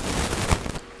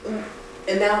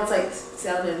 And now it's, like,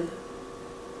 sounding...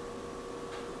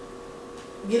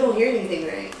 You don't hear anything,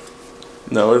 right?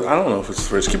 No, I don't know if it's the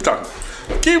fridge. Keep talking.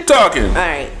 Keep talking. All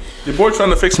right. Your boy trying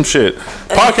to fix some shit.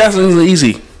 Podcasting isn't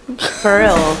easy. For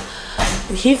real.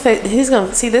 He's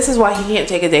gonna see. This is why he can't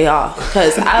take a day off.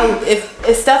 Because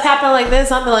if stuff happened like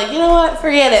this, I'm like, you know what?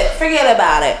 Forget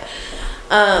about it.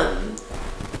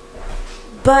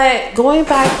 But going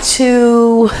back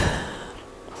to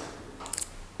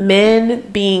men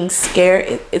being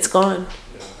scared, it's gone.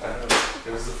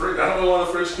 It's the fridge. I don't know why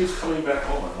the fridge keeps coming back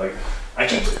on. Like I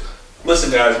keep.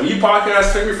 Listen, guys, when you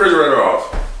podcast, turn your refrigerator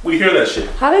off. We hear that shit.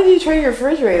 How did you turn your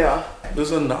refrigerator off? There's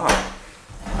a knob.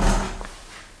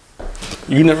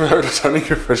 You never heard of turning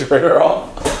your refrigerator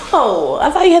off? Oh, I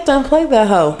thought you had to unplug that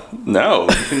hoe. No,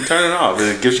 you can turn it off.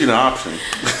 It gives you an option.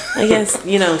 I guess,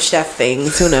 chef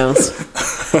things. Who knows?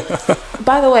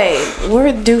 By the way,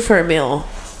 we're due for a meal.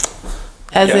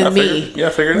 Me.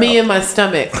 Figure it out. Me and my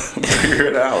stomach. Figure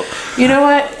it out. You know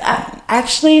what?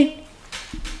 Actually,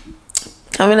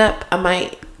 coming up, I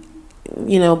might,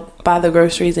 buy the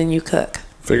groceries and you cook.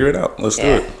 Figure it out. Let's do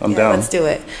it. I'm down. Let's do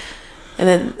it. And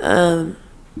then,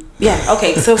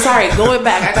 okay. So sorry, going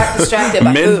back, I got distracted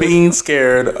by men food. being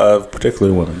scared of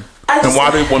particularly women. And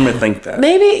why do women think that?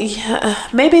 Maybe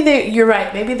you're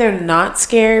right. Maybe they're not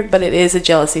scared, but it is a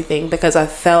jealousy thing because I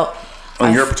felt.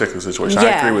 In your particular situation, I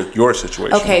agree with your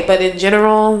situation. Okay, but in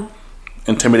general.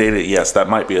 Intimidated, yes, that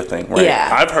might be a thing, right? Yeah.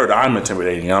 I've heard I'm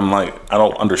intimidating. I'm like, I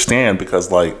don't understand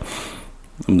because, like,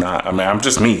 I'm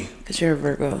just me. Because you're a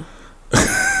Virgo.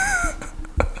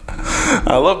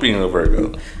 I love being a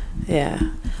Virgo. Yeah.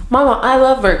 I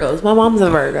love Virgos. My mom's a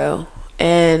Virgo.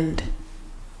 And,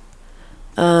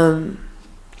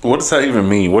 what does that even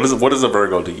mean? What is a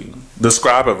Virgo to you?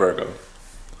 Describe a Virgo.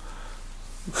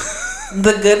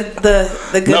 The good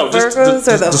Virgos or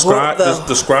the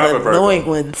describe a Virgo. Annoying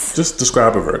ones. Just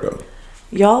describe a Virgo.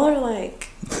 Y'all are like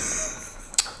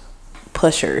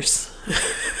pushers.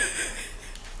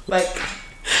 Like,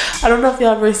 I don't know if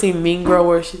y'all ever seen Mean Girl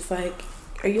where she's like,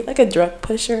 "Are you like a drug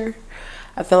pusher?"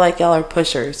 I feel like y'all are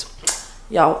pushers.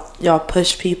 Y'all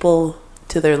push people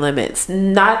to their limits.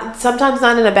 Sometimes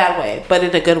not in a bad way, but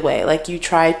in a good way. Like you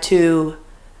try to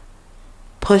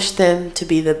push them to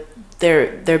be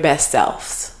their best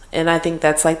selves. And I think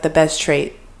that's like the best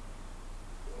trait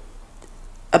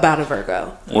about a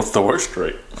Virgo. What's the worst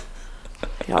trait?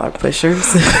 Y'all are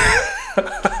pushers.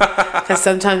 Because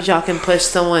sometimes y'all can push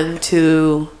someone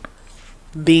to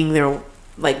being their,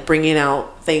 like bringing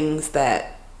out things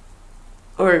that,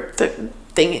 or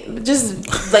thing, just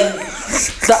like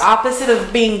the opposite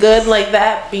of being good like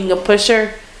that, being a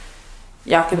pusher.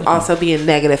 Y'all can also be a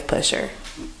negative pusher.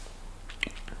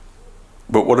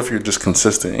 But what if you're just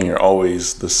consistent and you're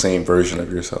always the same version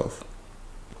of yourself?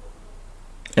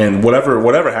 And whatever.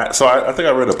 So I think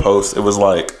I read a post. It was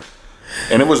like,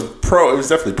 and it was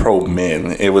definitely pro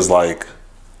men. It was like,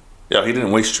 yo, he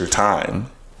didn't waste your time.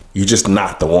 You just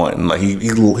not the one. Like he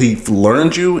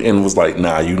learned you and was like,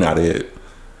 nah, you not it.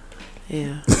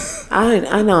 Yeah,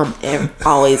 I know I'm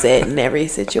always it in every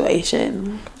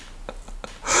situation.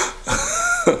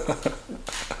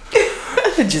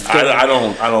 Just kidding. I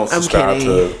don't subscribe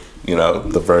to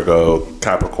the Virgo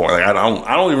Capricorn. Like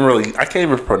I don't even really. I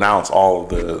can't even pronounce all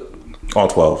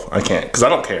 12. I can't because I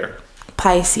don't care.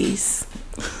 Pisces,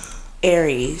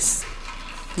 Aries,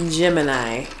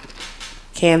 Gemini,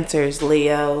 Cancers,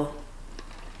 Leo,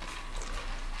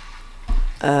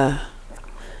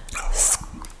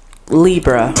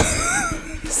 Libra,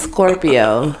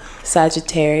 Scorpio,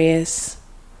 Sagittarius,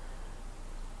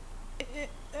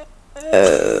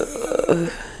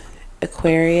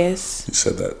 Aquarius. You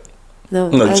said that.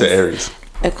 No, you said Aries.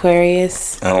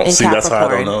 Aquarius. I don't and see. Capricorn. That's how I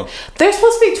don't know. There's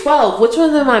supposed to be 12. Which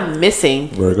one am I missing?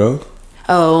 Virgo.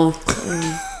 Oh,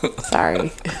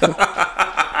 sorry.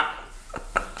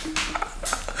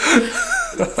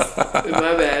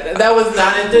 My bad. That was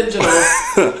not intentional.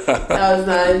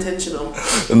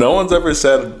 No one's ever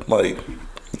said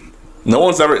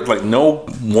no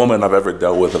woman I've ever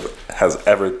dealt with has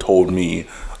ever told me,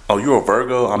 "Oh, you're a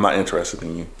Virgo. I'm not interested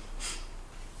in you."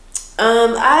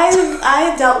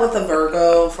 I dealt with a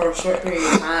Virgo for a short period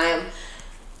of time.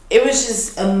 It was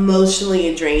just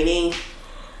emotionally draining.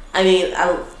 I mean,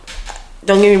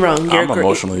 don't get me wrong. You're I'm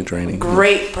emotionally draining.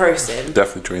 Great person.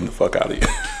 Definitely drain the fuck out of you.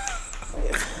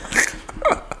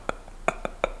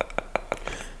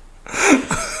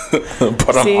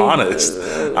 But I'm honest,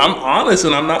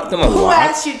 and I'm not gonna lie. Who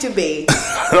asked you to be?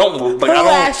 Who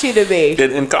asked you to be?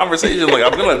 In conversation, like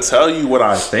I'm gonna tell you what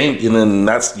I think, and then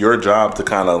that's your job to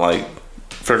kind of like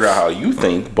figure out how you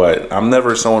think. But I'm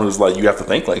never someone who's like, you have to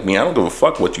think like me. I don't give a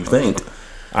fuck what you think.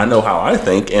 I know how I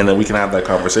think, and then we can have that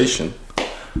conversation.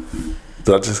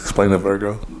 Did I just explain a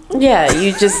Virgo? Yeah,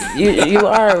 you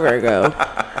are a Virgo.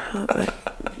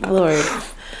 Lord.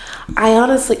 I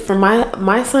honestly, for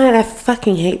my sign, I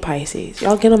fucking hate Pisces.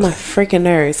 Y'all get on my freaking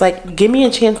nerves. Like, give me a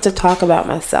chance to talk about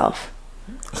myself.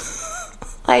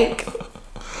 Like,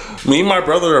 me and my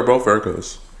brother are both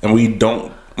Virgos, and we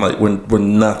don't we're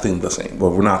nothing the same.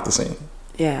 Well, we're not the same.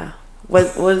 Yeah.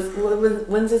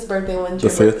 When's his birthday? When's the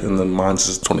 5th, and then mine's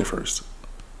is 21st.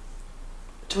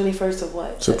 21st of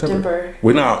what? September.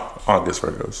 We're not August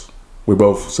Virgos. We're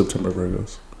both September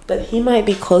Virgos. But he might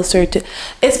be closer to.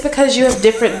 It's because you have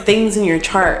different things in your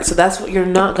chart, so that's what you're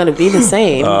not going to be the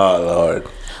same. Oh Lord.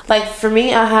 Like for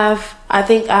me,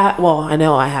 I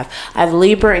know I have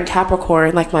Libra and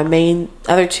Capricorn, like my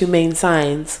other two main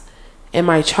signs in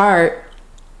my chart.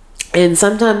 And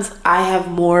sometimes I have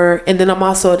more, and then I'm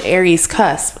also an Aries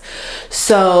cusp.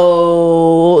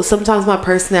 So sometimes my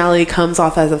personality comes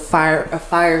off as a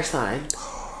fire sign.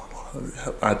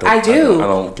 I do. I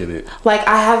don't get it. Like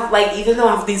I have, even though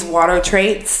I have these water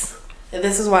traits, and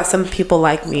this is why some people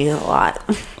like me a lot.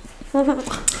 I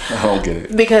don't get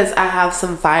it. Because I have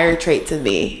some fire traits in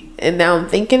me. And now I'm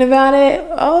thinking about it.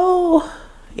 Oh,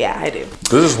 yeah, I do.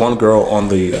 There's this one girl on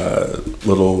the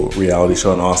little reality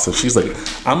show in Austin. She's like,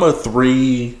 I'm a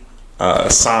 3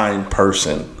 sign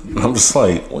person. And I'm just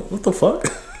like, what the fuck?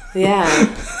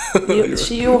 Yeah.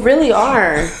 You really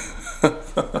are.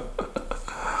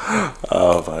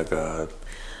 Oh my God.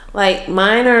 Like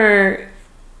mine are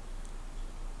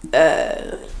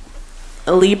a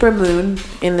Libra moon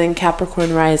and then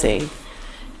Capricorn rising.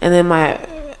 And then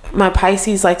my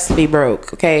Pisces likes to be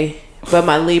broke, okay? But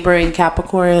my Libra and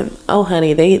Capricorn, oh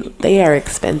honey, they are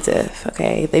expensive,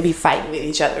 okay? They be fighting with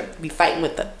each other, be fighting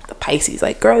with the Pisces.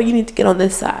 Like, girl, you need to get on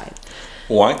this side.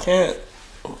 Why can't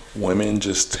women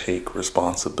just take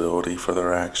responsibility for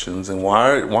their actions? And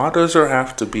why does there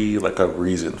have to be like a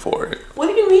reason for it? What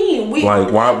do you mean? I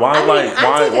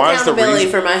take accountability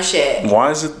for my shit. Why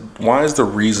is the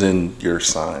reason your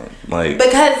sign? Like,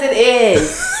 because it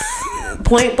is.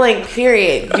 Point blank,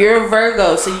 period. You're a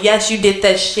Virgo, so yes, you did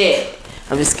that shit.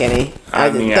 I'm just kidding. I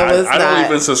don't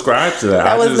even subscribe to that.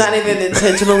 That was not even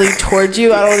intentionally towards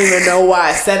you. I don't even know why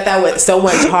I said that with so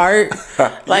much heart.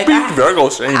 Like Virgo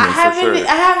shaming for sure.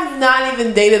 I have not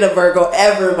even dated a Virgo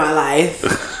ever in my life.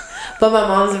 But my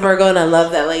mom's a Virgo, and I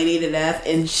love that lady to death.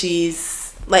 And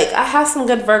she's like, I have some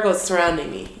good Virgos surrounding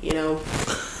me. You know,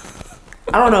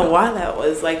 I don't know why that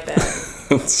was like that.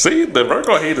 See, the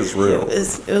Virgo hate is real.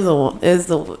 It's because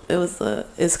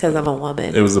I'm a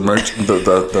woman. It was the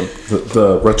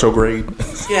retrograde.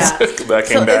 Yeah. That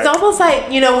came back. It's almost like,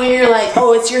 when you're like,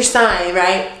 oh, it's your sign,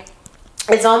 right?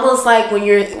 It's almost like when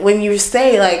you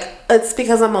say like, it's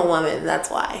because I'm a woman, that's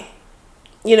why.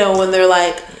 When they're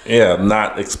like, yeah,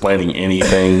 not explaining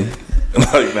anything,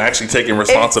 like actually taking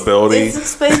responsibility. It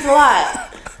explains a lot.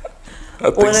 I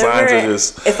think signs are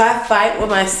just. If I fight with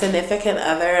my significant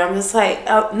other, I'm just like,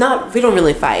 we don't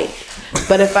really fight,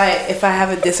 but if I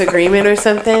have a disagreement or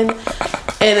something, and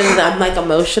then I'm like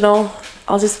emotional,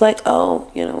 I'll just be like, oh,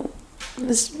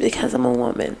 it's because I'm a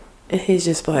woman, and he's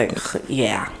just like,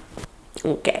 yeah,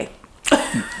 okay.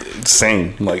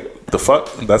 Same, like the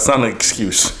fuck. That's not an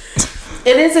excuse.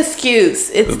 It is an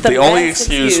excuse. It's the only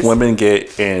excuse women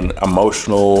get in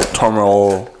emotional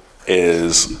turmoil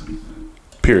is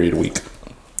period week.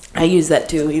 I use that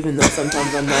too, even though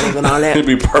sometimes I'm not even on it. It'd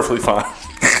be perfectly fine.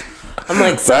 I'm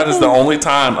like, that is the only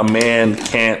time a man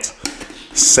can't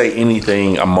say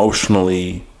anything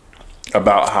emotionally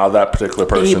about how that particular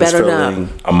person is feeling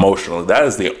emotionally. That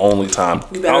is the only time.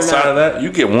 Outside of that,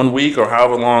 you get 1 week or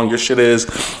however long your shit is,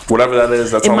 whatever that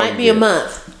is. That's all. It might be a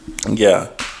month. Yeah,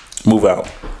 move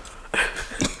out.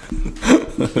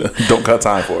 Don't cut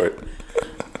time for it.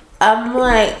 I'm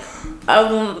like, I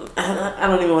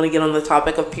don't even want to get on the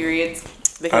topic of periods.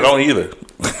 I don't either.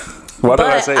 Why did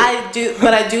I say it?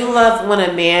 I do love when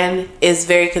a man is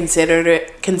very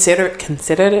considerate.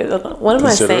 What am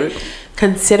I saying?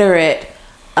 Considerate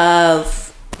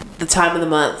of the time of the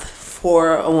month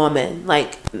for a woman.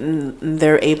 Like,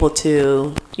 they're able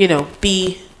to,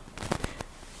 be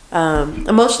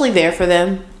emotionally there for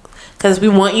them. Because we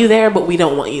want you there, but we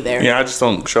don't want you there. Yeah, I just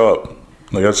don't show up.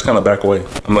 Like, I just kind of back away.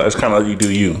 I'm like, it's kind of like you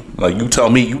do you. Like, you tell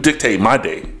me, you dictate my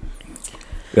day.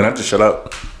 And I just shut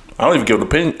up. I don't even give an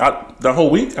opinion. The whole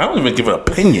week, I don't even give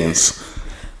opinions.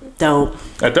 Don't.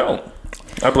 I don't.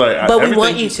 I'd be like, but we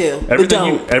want you to.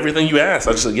 Everything you ask,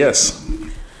 I just say yes.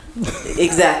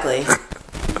 Exactly.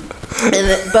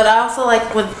 But I also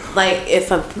like when, like,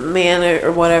 if a man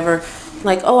or whatever,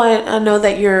 like, oh, I know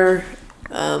that you're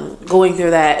going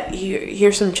through that.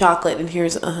 Here's some chocolate and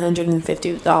here's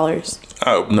 $150.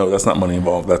 Oh no, that's not money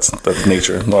involved. That's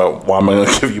nature. Why am I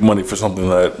gonna give you money for something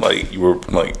that like you were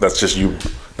like that's just you?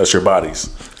 That's your body's.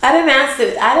 I didn't ask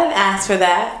for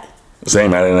that.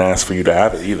 Same. I didn't ask for you to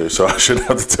have it either, so I shouldn't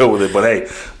have to deal with it. But hey,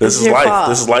 this is life. Fault.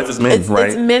 This is life as men, right?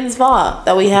 It's men's fault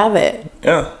that we have it.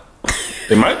 Yeah,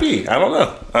 it might be. I don't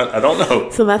know. I don't know.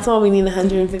 So that's why we need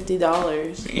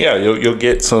 $150. Yeah, you'll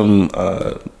get some.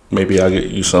 Maybe I'll get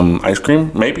you some ice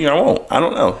cream. Maybe I won't. I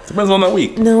don't know. Depends on that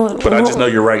week. No, but I just know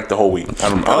you're right the whole week. I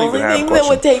don't even have a question. The only thing that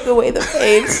would take away the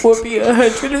pain would be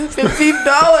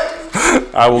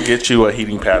 $150. I will get you a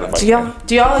heating pad if I can.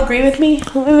 Do y'all agree with me,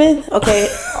 women? Okay,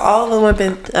 all the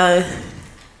women. I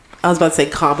was about to say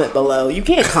comment below. You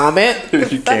can't comment.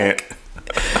 You can't.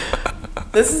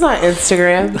 This is not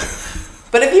Instagram.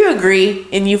 But if you agree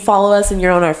and you follow us and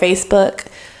you're on our Facebook,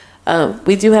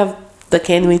 we do have the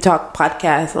Can We Talk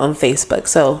podcast on Facebook,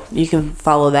 so you can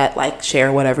follow that, like, share,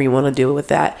 whatever you want to do with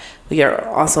that. We are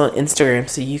also on Instagram,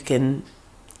 so you can,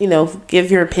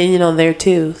 give your opinion on there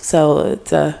too. So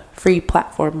it's a free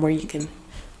platform where you can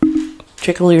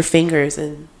trickle your fingers.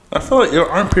 And I feel like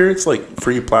aren't periods like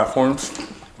free platforms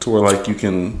to where like you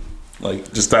can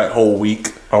like just that whole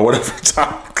week or whatever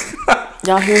time.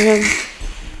 Y'all hear him?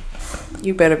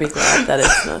 You better be glad that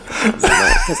it's not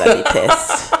because I'd be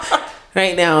pissed.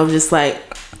 Right now, I'm just like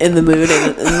in the mood,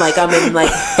 and like I'm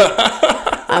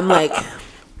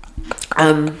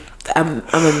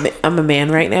a man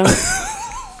right now.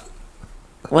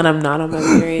 When I'm not on my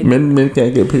period, men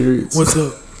can't get periods. What's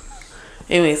up?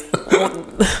 Anyways,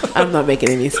 I'm not making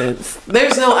any sense.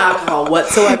 There's no alcohol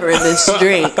whatsoever in this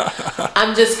drink.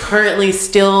 I'm just currently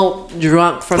still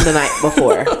drunk from the night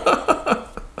before.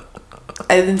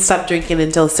 I didn't stop drinking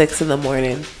until 6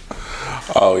 a.m.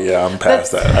 Oh yeah, I'm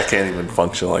past that. I can't even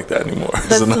function like that anymore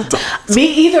as an adult. Me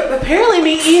either. Apparently,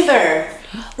 me either.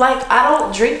 Like, I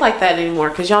don't drink like that anymore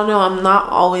because y'all know I'm not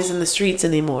always in the streets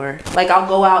anymore. Like, I'll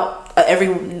go out every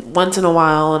once in a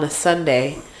while on a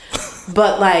Sunday,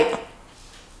 but like,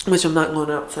 which I'm not going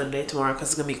out Sunday tomorrow because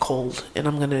it's gonna be cold and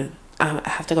I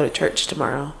have to go to church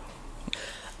tomorrow.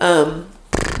 I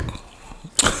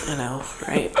know,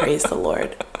 right? Praise the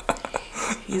Lord.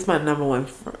 He's my number one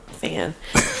fan.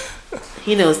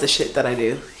 He knows the shit that I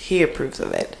do. He approves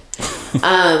of it.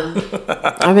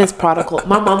 I'm his prodigal.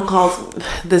 My mom calls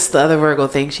this the other Virgo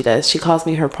thing she does. She calls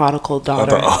me her prodigal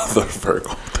daughter. The other Virgo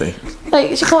thing.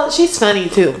 Like she's funny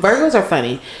too. Virgos are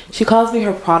funny. She calls me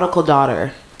her prodigal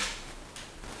daughter.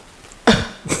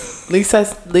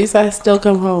 At least I still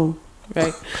come home,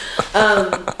 right?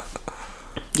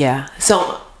 Yeah.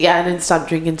 So yeah, I didn't stop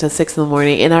drinking till 6 in the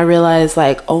morning, and I realized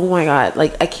like, oh my god,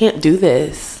 like I can't do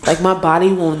this. Like my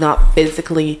body will not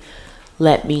physically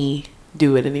let me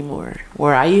do it anymore.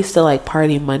 Where I used to like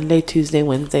party Monday, Tuesday,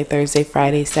 Wednesday, Thursday,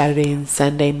 Friday, Saturday, and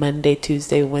Sunday, Monday,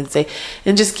 Tuesday, Wednesday,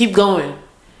 and just keep going.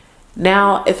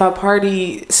 Now, if I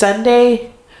party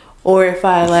Sunday, or if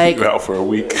I like you're out for a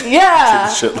week,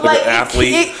 yeah, shit like an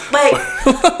athlete.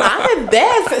 I'm in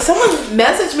bed. Someone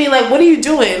messaged me like, "What are you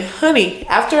doing, honey?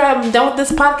 After I'm done with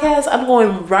this podcast, I'm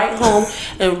going right home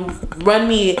and run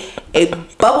me a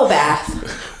bubble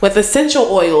bath with essential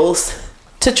oils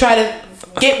to try to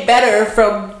get better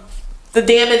from the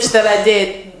damage that I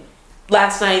did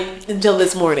last night until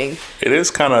this morning." It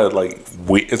is kind of like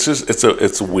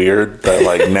it's weird that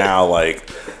like now like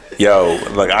yo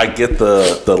like I get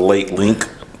the late link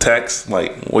text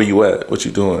like, where you at, what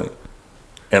you doing,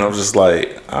 and I'm just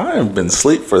like, I have been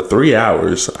asleep for 3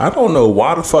 hours. I don't know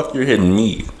why the fuck you're hitting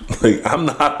me. Like I'm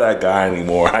not that guy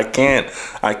anymore. I can't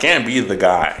be the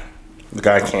guy. The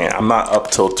guy can't. I'm not up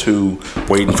till 2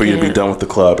 waiting for you to be done with the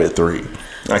club at 3.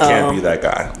 I can't be that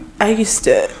guy. I used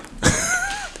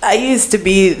to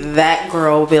be that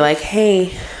girl, be like,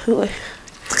 hey,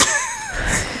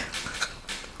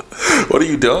 what are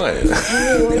you doing?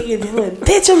 Hey, what are you doing?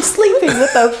 Bitch, I'm sleeping.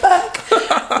 What the fuck?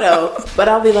 No, but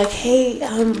I'll be like, hey,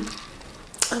 I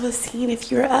was seeing if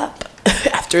you're up.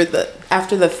 After the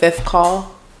 5th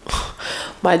call,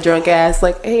 my drunk ass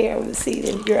like, hey, I was seeing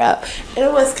if you're up. And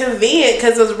it was convenient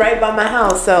because it was right by my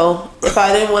house. So if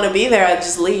I didn't want to be there, I'd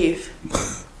just leave.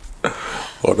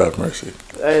 Lord have mercy.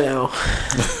 I know.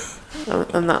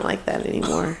 I'm not like that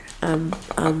anymore. I'm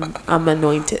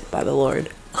anointed by the Lord.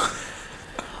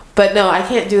 But no, I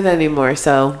can't do that anymore.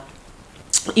 So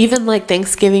even like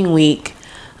Thanksgiving week,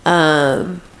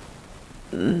 the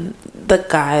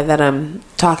guy that I'm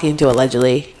talking to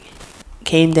allegedly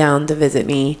came down to visit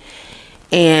me,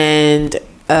 and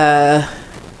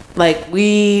like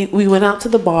we went out to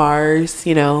the bars,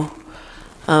 you know,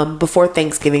 before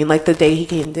Thanksgiving. Like the day he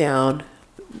came down,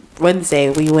 Wednesday,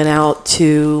 we went out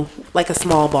to like a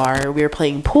small bar. We were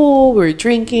playing pool, we were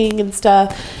drinking and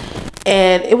stuff,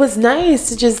 and it was nice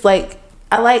to just like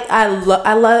I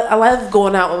love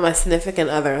going out with my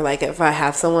significant other. Like if I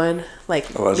have someone like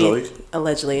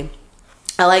allegedly,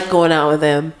 I like going out with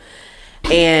them,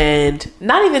 and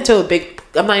not even to a big.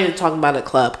 I'm not even talking about a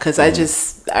club because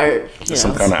just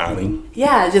some kind of outing.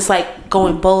 Yeah, just like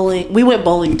going bowling. We went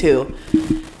bowling too,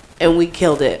 and we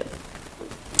killed it.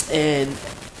 And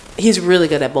he's really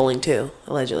good at bowling too,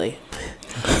 allegedly.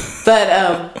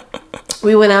 But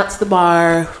we went out to the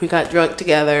bar. We got drunk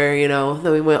together, you know.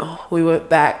 Then we went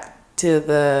back to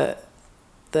the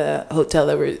hotel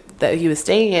that he was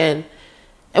staying in,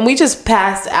 and we just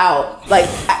passed out. Like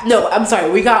no, I'm sorry.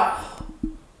 We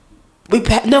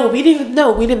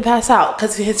didn't pass out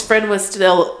because his friend lives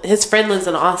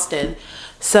in Austin,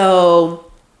 so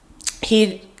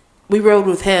we rode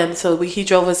with him. So he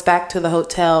drove us back to the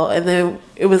hotel, and then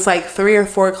it was like 3 or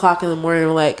 4 o'clock in the morning.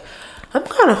 We're like, I'm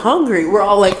kind of hungry. We're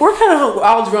all like, we're kind of hungry.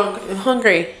 All drunk and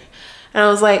hungry, and I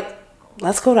was like,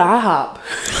 let's go to IHOP.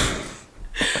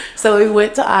 So we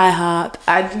went to IHOP.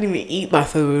 I didn't even eat my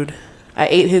food. I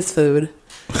ate his food,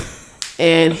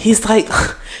 and he's like.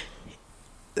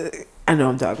 I know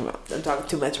I'm talking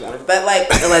too much about it, but like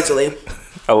allegedly.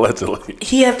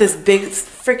 He had this big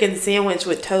freaking sandwich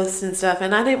with toast and stuff,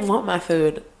 and I didn't want my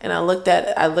food. And I looked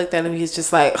at him. He's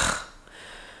just like, ugh.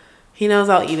 He knows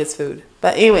I'll eat his food.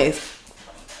 But anyways,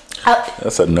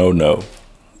 that's a no.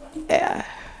 Yeah.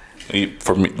 Eat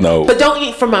for me, no. But don't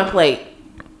eat from my plate.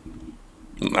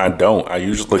 I don't. I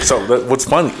usually what's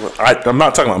funny. I'm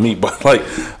not talking about me, but like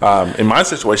in my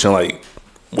situation, like.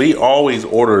 We always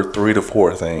order 3 to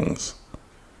 4 things.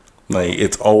 Like,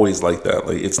 it's always like that.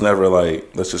 Like, it's never like,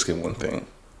 let's just get one thing.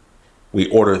 We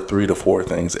order 3 to 4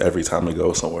 things every time we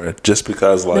go somewhere. Just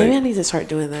because, like... Maybe I need to start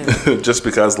doing that. Just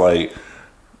because, like,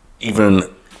 even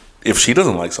if she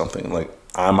doesn't like something, like,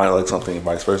 I might like something and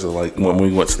vice versa. Like, when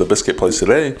we went to the biscuit place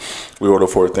today, we ordered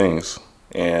 4 things.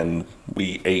 And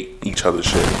we ate each other's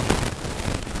shit.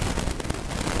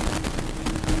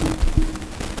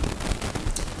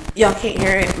 Y'all can't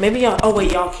hear it. Maybe y'all. Oh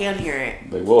wait, y'all can hear it.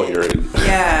 They will hear it.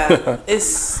 Yeah,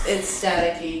 it's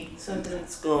staticky.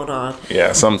 Something's going on.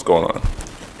 Yeah, something's going on.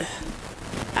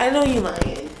 I know you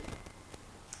lying.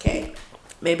 Okay,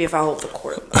 maybe if I hold the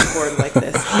cord like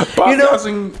this.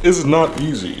 Podcasting is not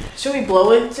easy. Should we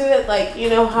blow into it? Like you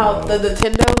know how the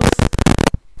Nintendos.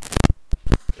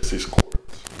 It's these cords.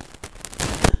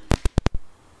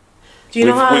 Do you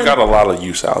know how we got a lot of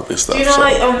use out of this stuff? Do you know how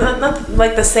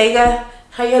like the Sega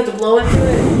How you have to blow into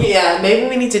it? Yeah, maybe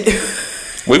we need to do.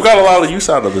 We've got a lot of use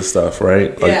out of this stuff,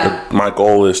 right? Like Yeah. my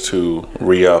goal is to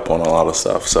re-up on a lot of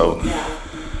stuff. So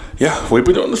yeah, we've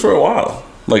been doing this for a while,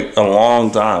 like a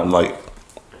long time. Like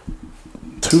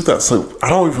 2000. I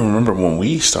don't even remember when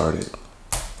we started.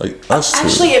 Like us two.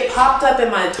 Actually, it popped up in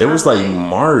my timeline. It was like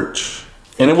March,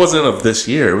 and it wasn't of this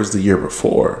year. It was the year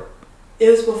before. It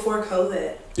was before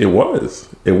COVID. It was.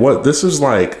 This was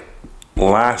like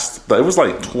it was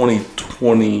like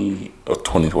 2020 or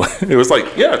 2020. It was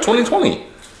like 2020.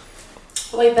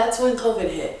 Wait, that's when COVID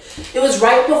hit. It was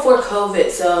right before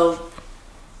COVID, so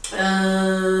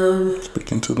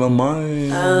Speaking to the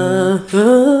mind. I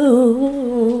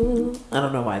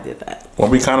don't know why I did that. When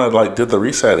we kind of like did the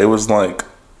reset, it was like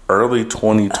early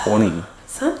 2020.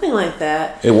 Something like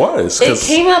that. It was. It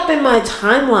came up in my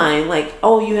timeline, like,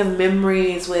 oh, you have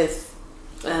memories with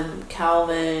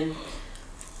Calvin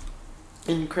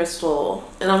and Crystal,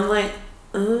 and I'm like,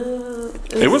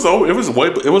 it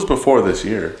was before this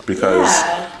year because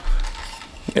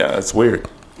it's weird.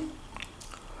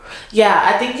 Yeah,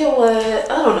 I think it was. I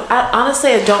don't know.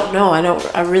 Honestly, I don't know.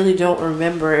 I really don't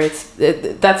remember.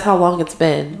 That's how long it's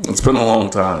been. It's been a long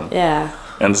time. Yeah.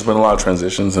 And it's been a lot of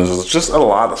transitions, and there's just a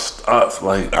lot of stuff.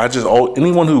 Like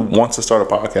anyone who wants to start a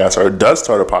podcast or does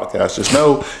start a podcast, just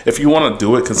know if you want to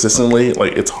do it consistently,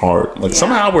 like it's hard. Like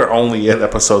somehow we're only at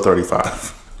episode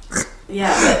 35.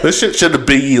 Yeah. This shit should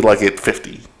be like at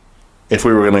 50 if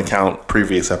we were going to count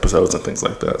previous episodes and things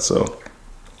like that. So.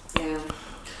 Yeah.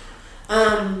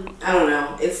 I don't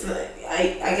know. It's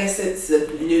I guess it's a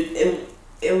new.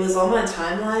 It was on my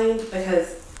timeline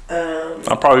because. I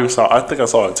think I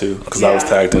saw it too because I was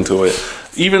tagged into it.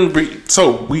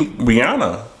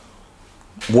 Rihanna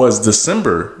was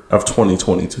December of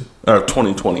 2022 or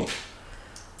 2020.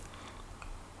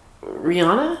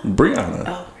 Brianna. Oh,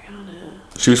 Brianna.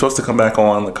 She was supposed to come back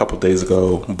on a couple days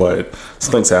ago, but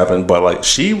some things happened. But like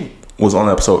she was on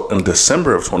the episode in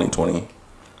December of 2020.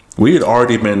 We had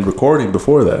already been recording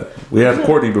before that. We had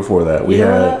Courtney before that.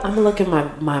 I'm gonna look at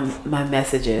my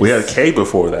messages. We had Kay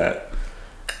before that.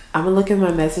 I'm gonna look at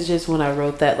my messages when I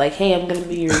wrote that, like, hey, I'm gonna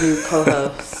be your new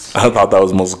co-host. I thought that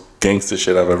was the most gangster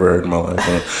shit I've ever heard in my life.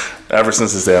 And ever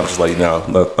since this day, I'm just like, no,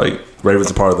 like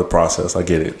Raven's a part of the process. I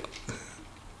get it.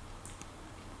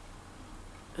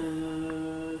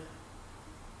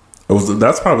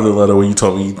 That's probably the letter where you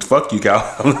told me, "Fuck you, Cal.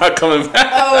 I'm not coming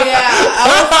back." Oh yeah,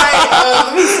 I was like,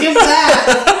 let me skip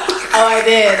that. Oh, I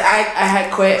did. I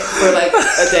had quit for like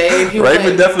a day.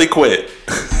 Raven definitely quit.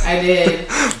 I did.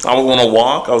 I was on a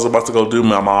walk. I was about to go do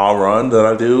my mile run that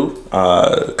I do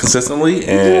consistently.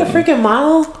 And you do a freaking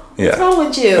mile? Yeah. What's wrong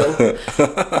with you?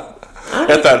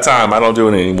 At that time, I don't do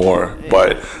it anymore.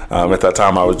 But at that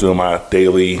time, I was doing my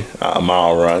daily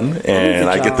mile run, and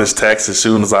I get this text as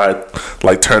soon as I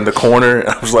like turned the corner.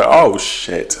 I was like, "Oh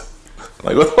shit!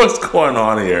 Like what's going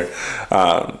on here?"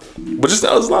 But just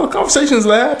there's a lot of conversations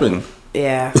that happen.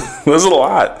 Yeah, there's a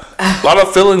lot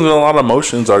of feelings and a lot of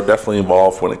emotions are definitely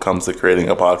involved when it comes to creating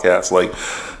a podcast. Like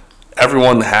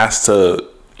everyone has to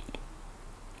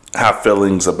have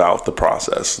feelings about the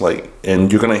process, like, and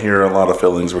you're gonna hear a lot of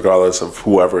feelings regardless of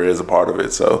whoever is a part of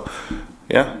it. So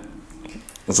yeah,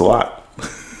 it's a lot.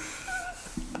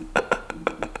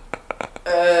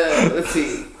 Let's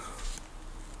see.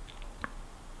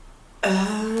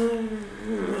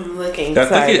 I'm looking.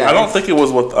 I don't think it was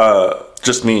with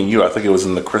just me and you. I think it was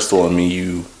in the Crystal and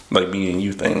me and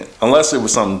you thing, unless it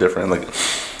was something different. Like,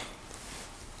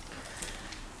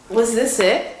 was this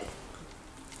it?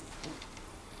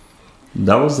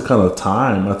 That was the kind of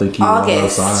time I think you were on the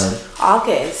side.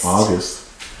 August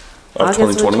of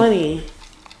 2020.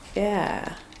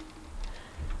 Yeah.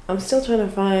 I'm still trying to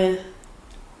find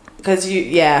because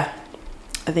I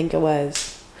think it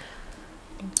was.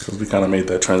 Because we kind of made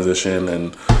that transition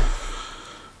and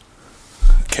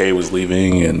Kay was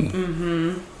leaving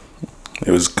and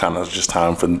it was kind of just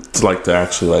time to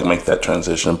actually make that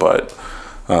transition. But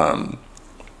a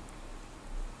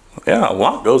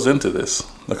lot goes into this.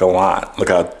 Like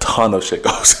a ton of shit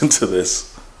goes into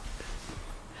this.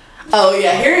 Oh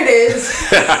yeah, here it is.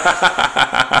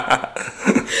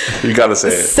 You gotta say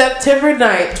it. September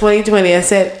 9th, 2020. I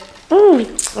said,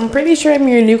 I'm pretty sure I'm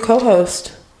your new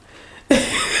co-host.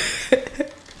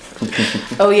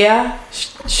 Oh yeah?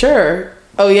 Sure.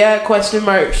 Oh yeah? Question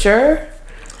mark. Sure?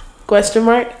 Question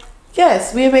mark.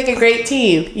 Yes, we would make a great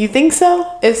team. You think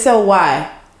so? If so, why?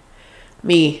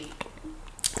 Me.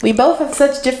 We both have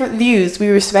such different views. We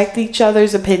respect each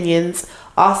other's opinions.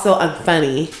 Also, I'm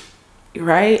funny.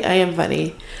 Right? I am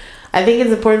funny. I think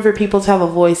it's important for people to have a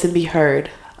voice and be heard.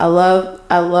 I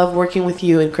love working with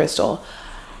you and Crystal.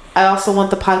 I also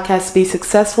want the podcast to be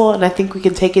successful, and I think we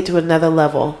can take it to another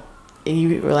level. And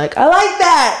you were like, I like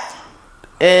that.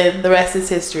 And the rest is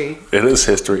history. It is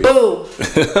history. Boom.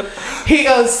 He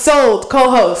goes, sold,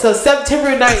 co-host. So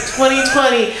September 9th,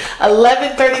 2020,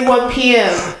 11:31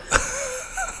 p.m.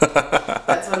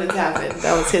 That's when it happened.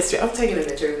 That was history. I'm taking a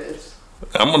picture of this.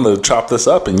 I'm going to chop this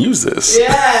up and use this. Yeah.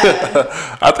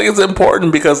 I think it's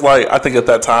important because, like, I think at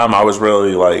that time I was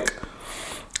really, like,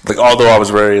 although I was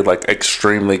very, like,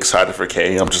 extremely excited for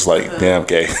Kay, I'm just like, damn,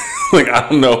 Kay. Like, I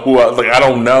don't know I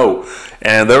don't know.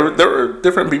 And there were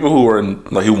different people who were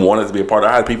who wanted to be a part of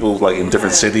it. I had people, like, in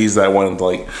different cities that wanted to,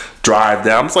 like, drive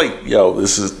down. I'm just like, yo,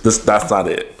 that's not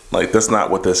it. Like, that's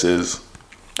not what this is.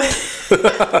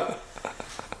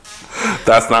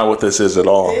 That's not what this is at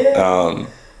all. Yeah.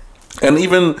 And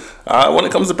even when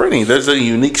it comes to Brittany, there's a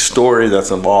unique story that's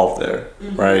involved there,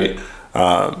 right?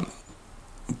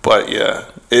 But yeah,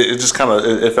 it just kind of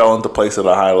it fell into place at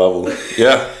a high level.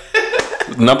 Yeah,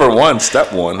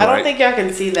 step one. I don't think y'all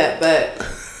can see that, but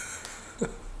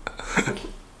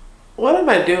what am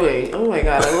I doing? Oh my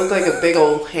god, I look like a big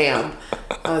old ham.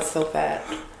 Oh, it's so fat.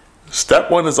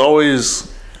 Step one is always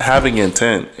having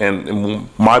intent, and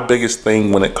my biggest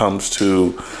thing when it comes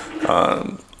to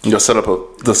the setup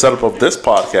of this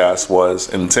podcast was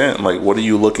intent. Like, what are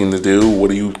you looking to do?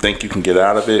 What do you think you can get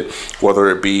out of it?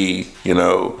 Whether it be,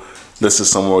 this is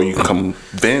somewhere you can come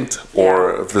vent,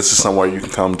 or if this is somewhere you can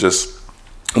come just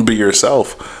be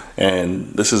yourself.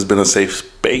 And this has been a safe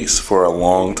space for a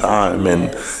long time.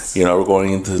 Yes. And, we're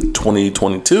going into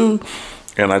 2022.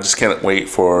 And I just can't wait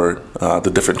for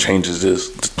the different changes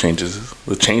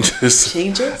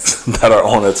that are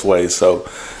on its way. So,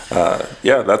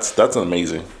 that's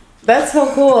amazing. That's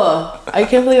so cool. I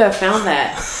can't believe I found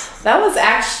that. That was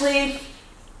actually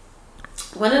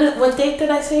what date did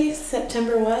I say?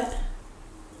 September what?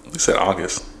 You said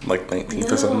August, like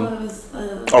 19th or something.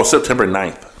 It was, September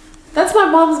 9th. That's my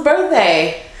mom's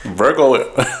birthday. Virgo.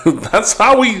 That's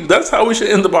how we should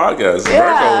end the podcast.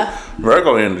 Yeah.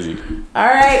 Virgo energy. All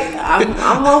right,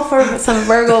 I'm all for some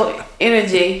Virgo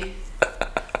energy,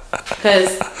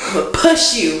 because I'm gonna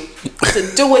push you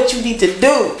to do what you need to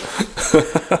do.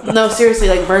 No, seriously,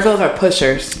 like, Virgos are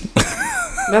pushers.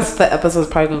 That's what the episode's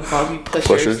probably gonna call me.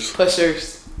 Pushers. But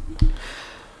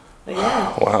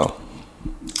yeah.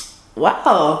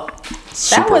 Wow.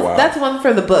 That's one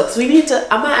for the books. We need to.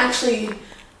 I'm gonna actually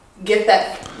get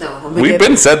that. We've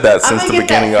been said that since the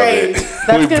beginning of it.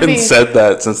 We've been said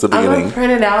that since the beginning. I'm gonna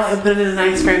print it out and put it in a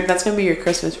nice frame. That's gonna be your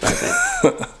Christmas present.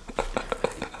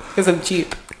 Because I'm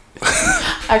cheap.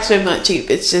 Actually, I'm not cheap.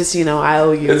 It's just, I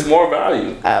owe you. It's more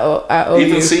value. I owe you.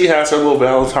 Even C has her little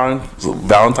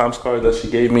Valentine's card that she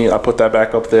gave me. I put that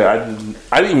back up there. I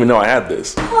didn't even know I had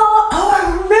this. Oh, I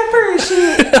remember.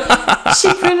 She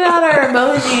printed out our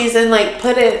emojis and, like,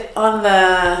 put it on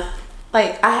the,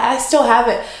 like, I still have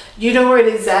it. You know where it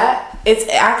is at? It's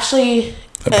actually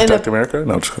Protect America?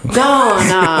 No, I'm just kidding.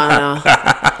 No.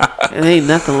 There ain't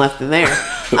nothing left in there.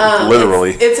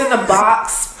 Literally. It's in a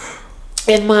box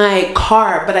in my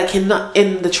car, but I cannot,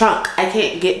 in the trunk. I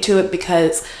can't get to it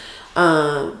because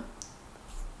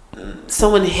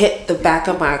someone hit the back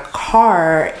of my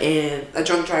car, and a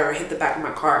drunk driver hit the back of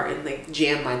my car and, like,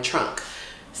 jammed my trunk.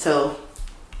 So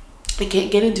I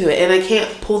can't get into it, and I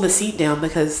can't pull the seat down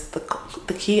because the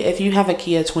Kia, if you have a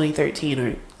Kia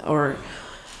 2013 or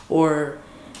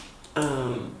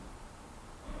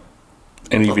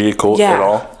any vehicle at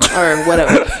all, or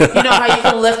whatever, you know how you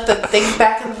can lift the thing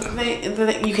back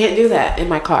and you can't do that in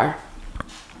my car.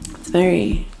 It's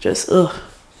very just ugh.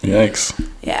 Yikes.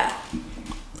 Yeah.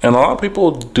 And a lot of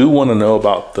people do want to know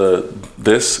about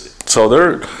this.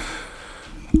 So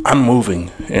I'm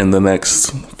moving in the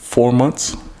next 4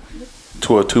 months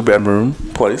to a 2-bedroom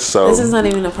place. So this is not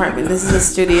even an apartment. This is a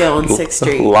studio on 6th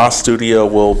Street. La Studio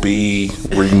will be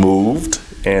removed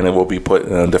and it will be put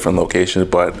in a different location.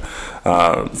 But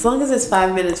as long as it's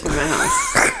 5 minutes from my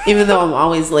house, even though I'm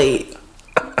always late.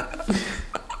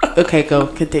 Okay, go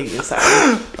continue. Sorry.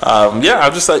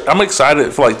 I'm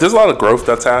excited for, like, there's a lot of growth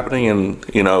that's happening, and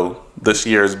this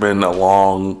year has been a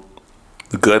long,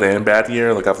 good and bad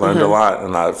year. Like, I've learned a lot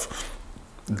and I've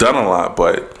done a lot,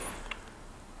 but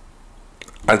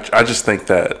I just think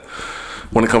that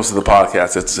when it comes to the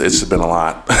podcast, it's been a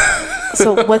lot.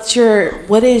 So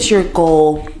what is your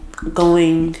goal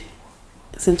going,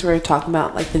 since we're talking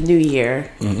about, like, the new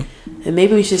year, and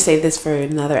maybe we should save this for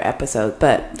another episode,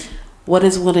 but what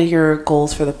is one of your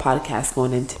goals for the podcast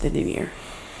going into the new year?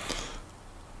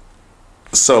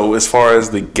 So as far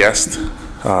as the guests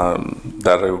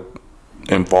that are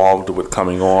involved with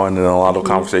coming on and a lot of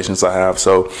conversations I have,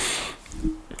 so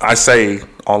I say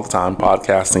all the time,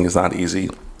 podcasting is not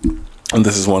easy. and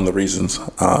this is one of the reasons.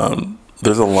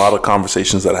 There's a lot of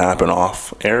conversations that happen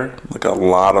off air, like a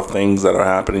lot of things that are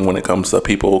happening when it comes to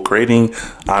people creating.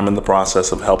 I'm in the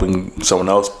process of helping someone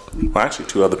else, well, actually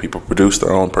 2 other people, produce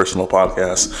their own personal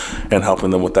podcasts and helping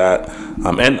them with that,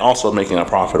 and also making a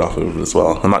profit off of it as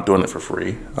well. I'm not doing it for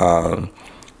free,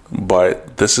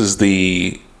 but this is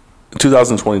the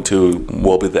 2022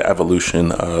 will be the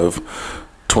evolution of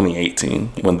 2018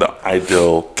 when the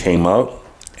ideal came up,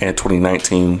 and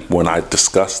 2019 when I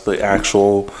discussed the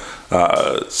actual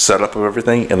setup of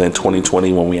everything, and then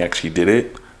 2020 when we actually did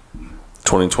it.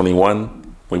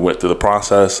 2021 we went through the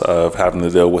process of having to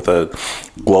deal with a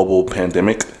global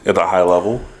pandemic at a high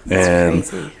level. That's and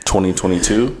crazy.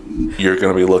 2022 you're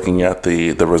going to be looking at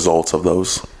the results of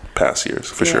those past years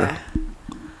for sure.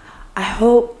 I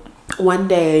hope one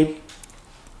day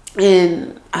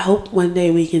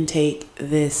we can take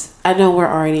this. I know we're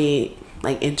already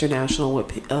like international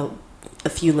with a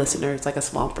few listeners, like a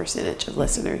small percentage of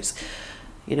listeners,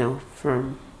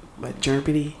 from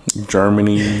Germany.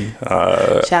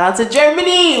 Shout out to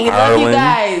Germany. We love you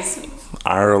guys.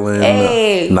 Ireland,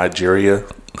 hey. Nigeria.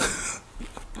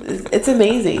 It's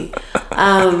amazing.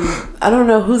 I don't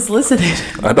know who's listening.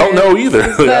 I don't know either.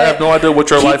 I have no idea what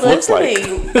your life looks like.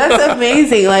 That's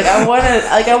amazing. I want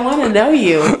to know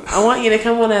you. I want you to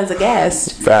come on as a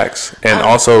guest. Facts. And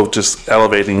also just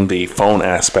elevating the phone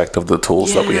aspect of the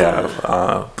tools that we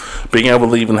have. Being able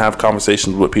to even have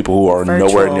conversations with people who are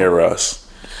nowhere near us.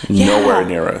 Nowhere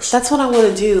near us. That's what I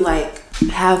want to do.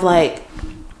 Have a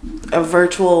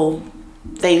virtual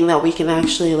thing that we can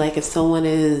actually, if someone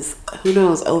is, who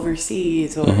knows,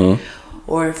 overseas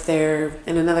or if they're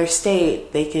in another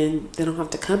state, they don't have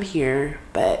to come here,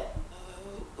 but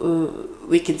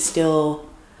we can still,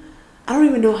 I don't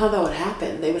even know how that would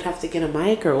happen. They would have to get a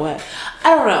mic or what?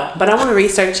 I don't know, but I want to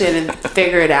research it and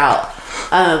figure it out.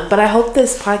 But I hope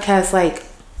this podcast,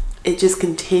 it just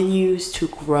continues to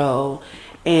grow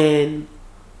and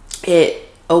it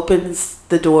opens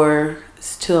the door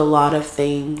to a lot of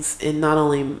things in not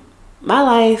only my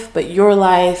life but your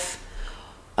life,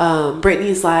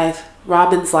 Brittany's life,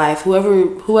 Robin's life,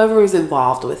 whoever is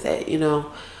involved with it.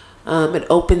 It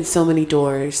opens so many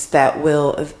doors that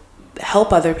will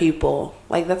help other people.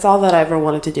 That's all that I ever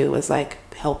wanted to do was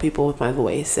help people with my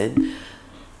voice, and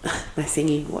my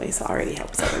singing voice already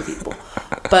helps other people,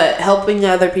 but helping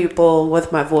other people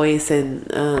with my voice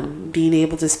and being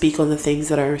able to speak on the things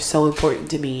that are so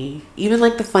important to me, even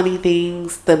the funny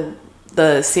things,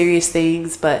 the serious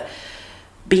things, but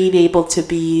being able to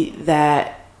be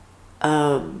that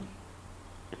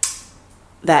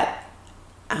that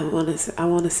I want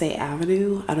to say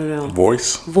avenue, I don't know,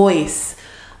 voice,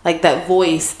 that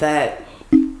voice that,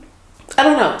 I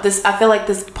don't know, I feel like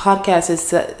this podcast is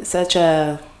such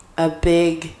a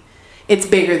big, it's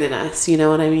bigger than us, you know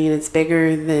what I mean? It's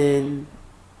bigger than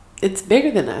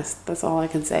us. That's all I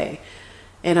can say.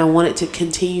 And I want it to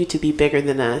continue to be bigger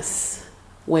than us,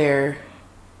 where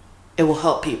it will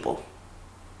help people.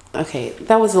 Okay,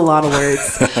 that was a lot of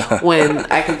words when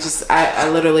I could just, I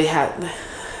literally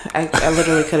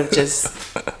could have just,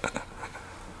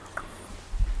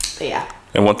 yeah.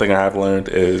 And one thing I have learned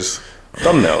is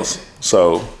thumbnails.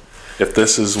 So if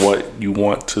this is what you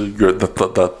want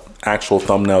the actual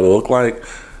thumbnail to look like,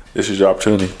 this is your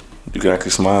opportunity. You can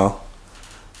actually smile.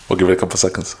 We'll give it a couple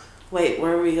seconds. Wait,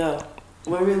 where do we go?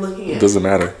 What are we looking at? It doesn't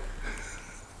matter.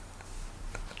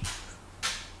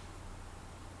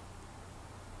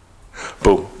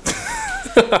 Boom.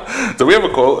 Do we have a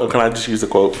quote, or can I just use a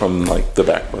quote from the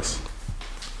Backlist?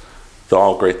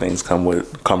 All great things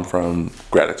come from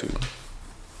gratitude.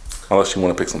 Unless you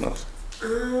want to pick something else.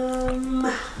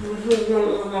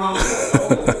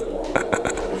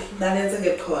 That is a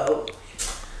good quote.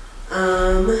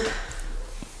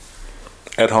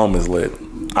 At home is lit.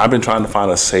 I've been trying to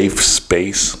find a safe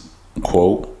space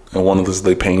quote and one of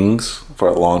the paintings for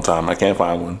a long time. I can't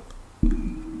find one.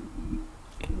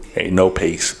 Ain't no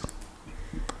pace.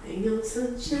 Ain't no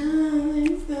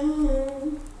sunshine, no.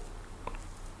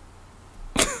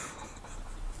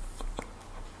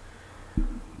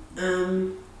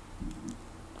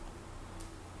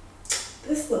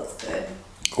 This looks good.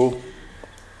 Cool.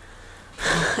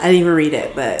 I didn't even read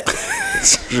it, but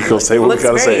you're gonna say what we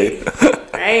gotta say.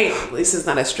 Right? At least it's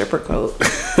not a stripper coat.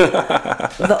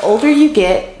 The older you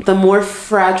get, the more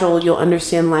fragile you'll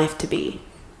understand life to be.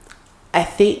 I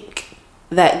think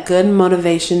that good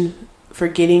motivation for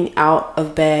getting out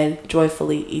of bed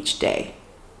joyfully each day.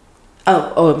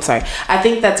 Oh, I'm sorry. I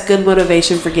think that's good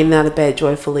motivation for getting out of bed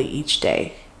joyfully each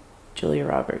day. Julia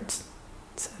Roberts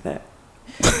said that.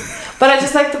 But I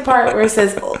just like the part where it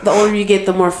says, the older you get,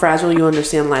 the more fragile you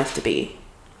understand life to be.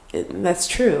 That's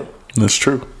true. That's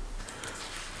true.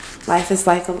 Life is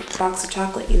like a box of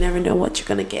chocolate. You never know what you're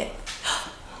going to get.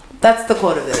 That's the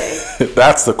quote of the day.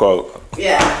 That's the quote.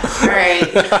 Yeah. All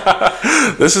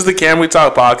right. This is the Can We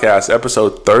Talk podcast,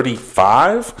 episode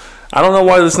 35. I don't know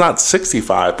why it's not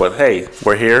 65, but hey,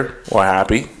 we're here. We're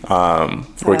happy.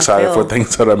 We're excited for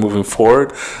things that are moving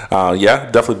forward.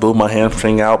 Yeah, definitely blew my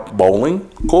hamstring out bowling.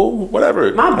 Cool,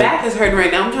 whatever. My back is hurting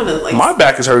right now. I'm trying to like. My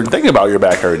back is hurting. Thinking about your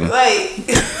back hurting. Like.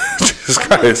 Jesus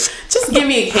Christ. Just give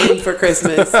me a cane for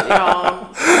Christmas,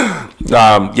 y'all.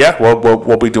 Yeah,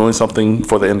 we'll be doing something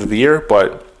for the end of the year,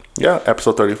 but yeah,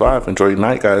 episode 35. Enjoy your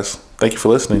night, guys. Thank you for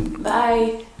listening.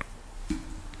 Bye.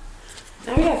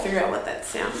 Now we gotta figure out what that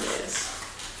sound is.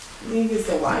 Maybe it's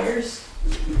the wires.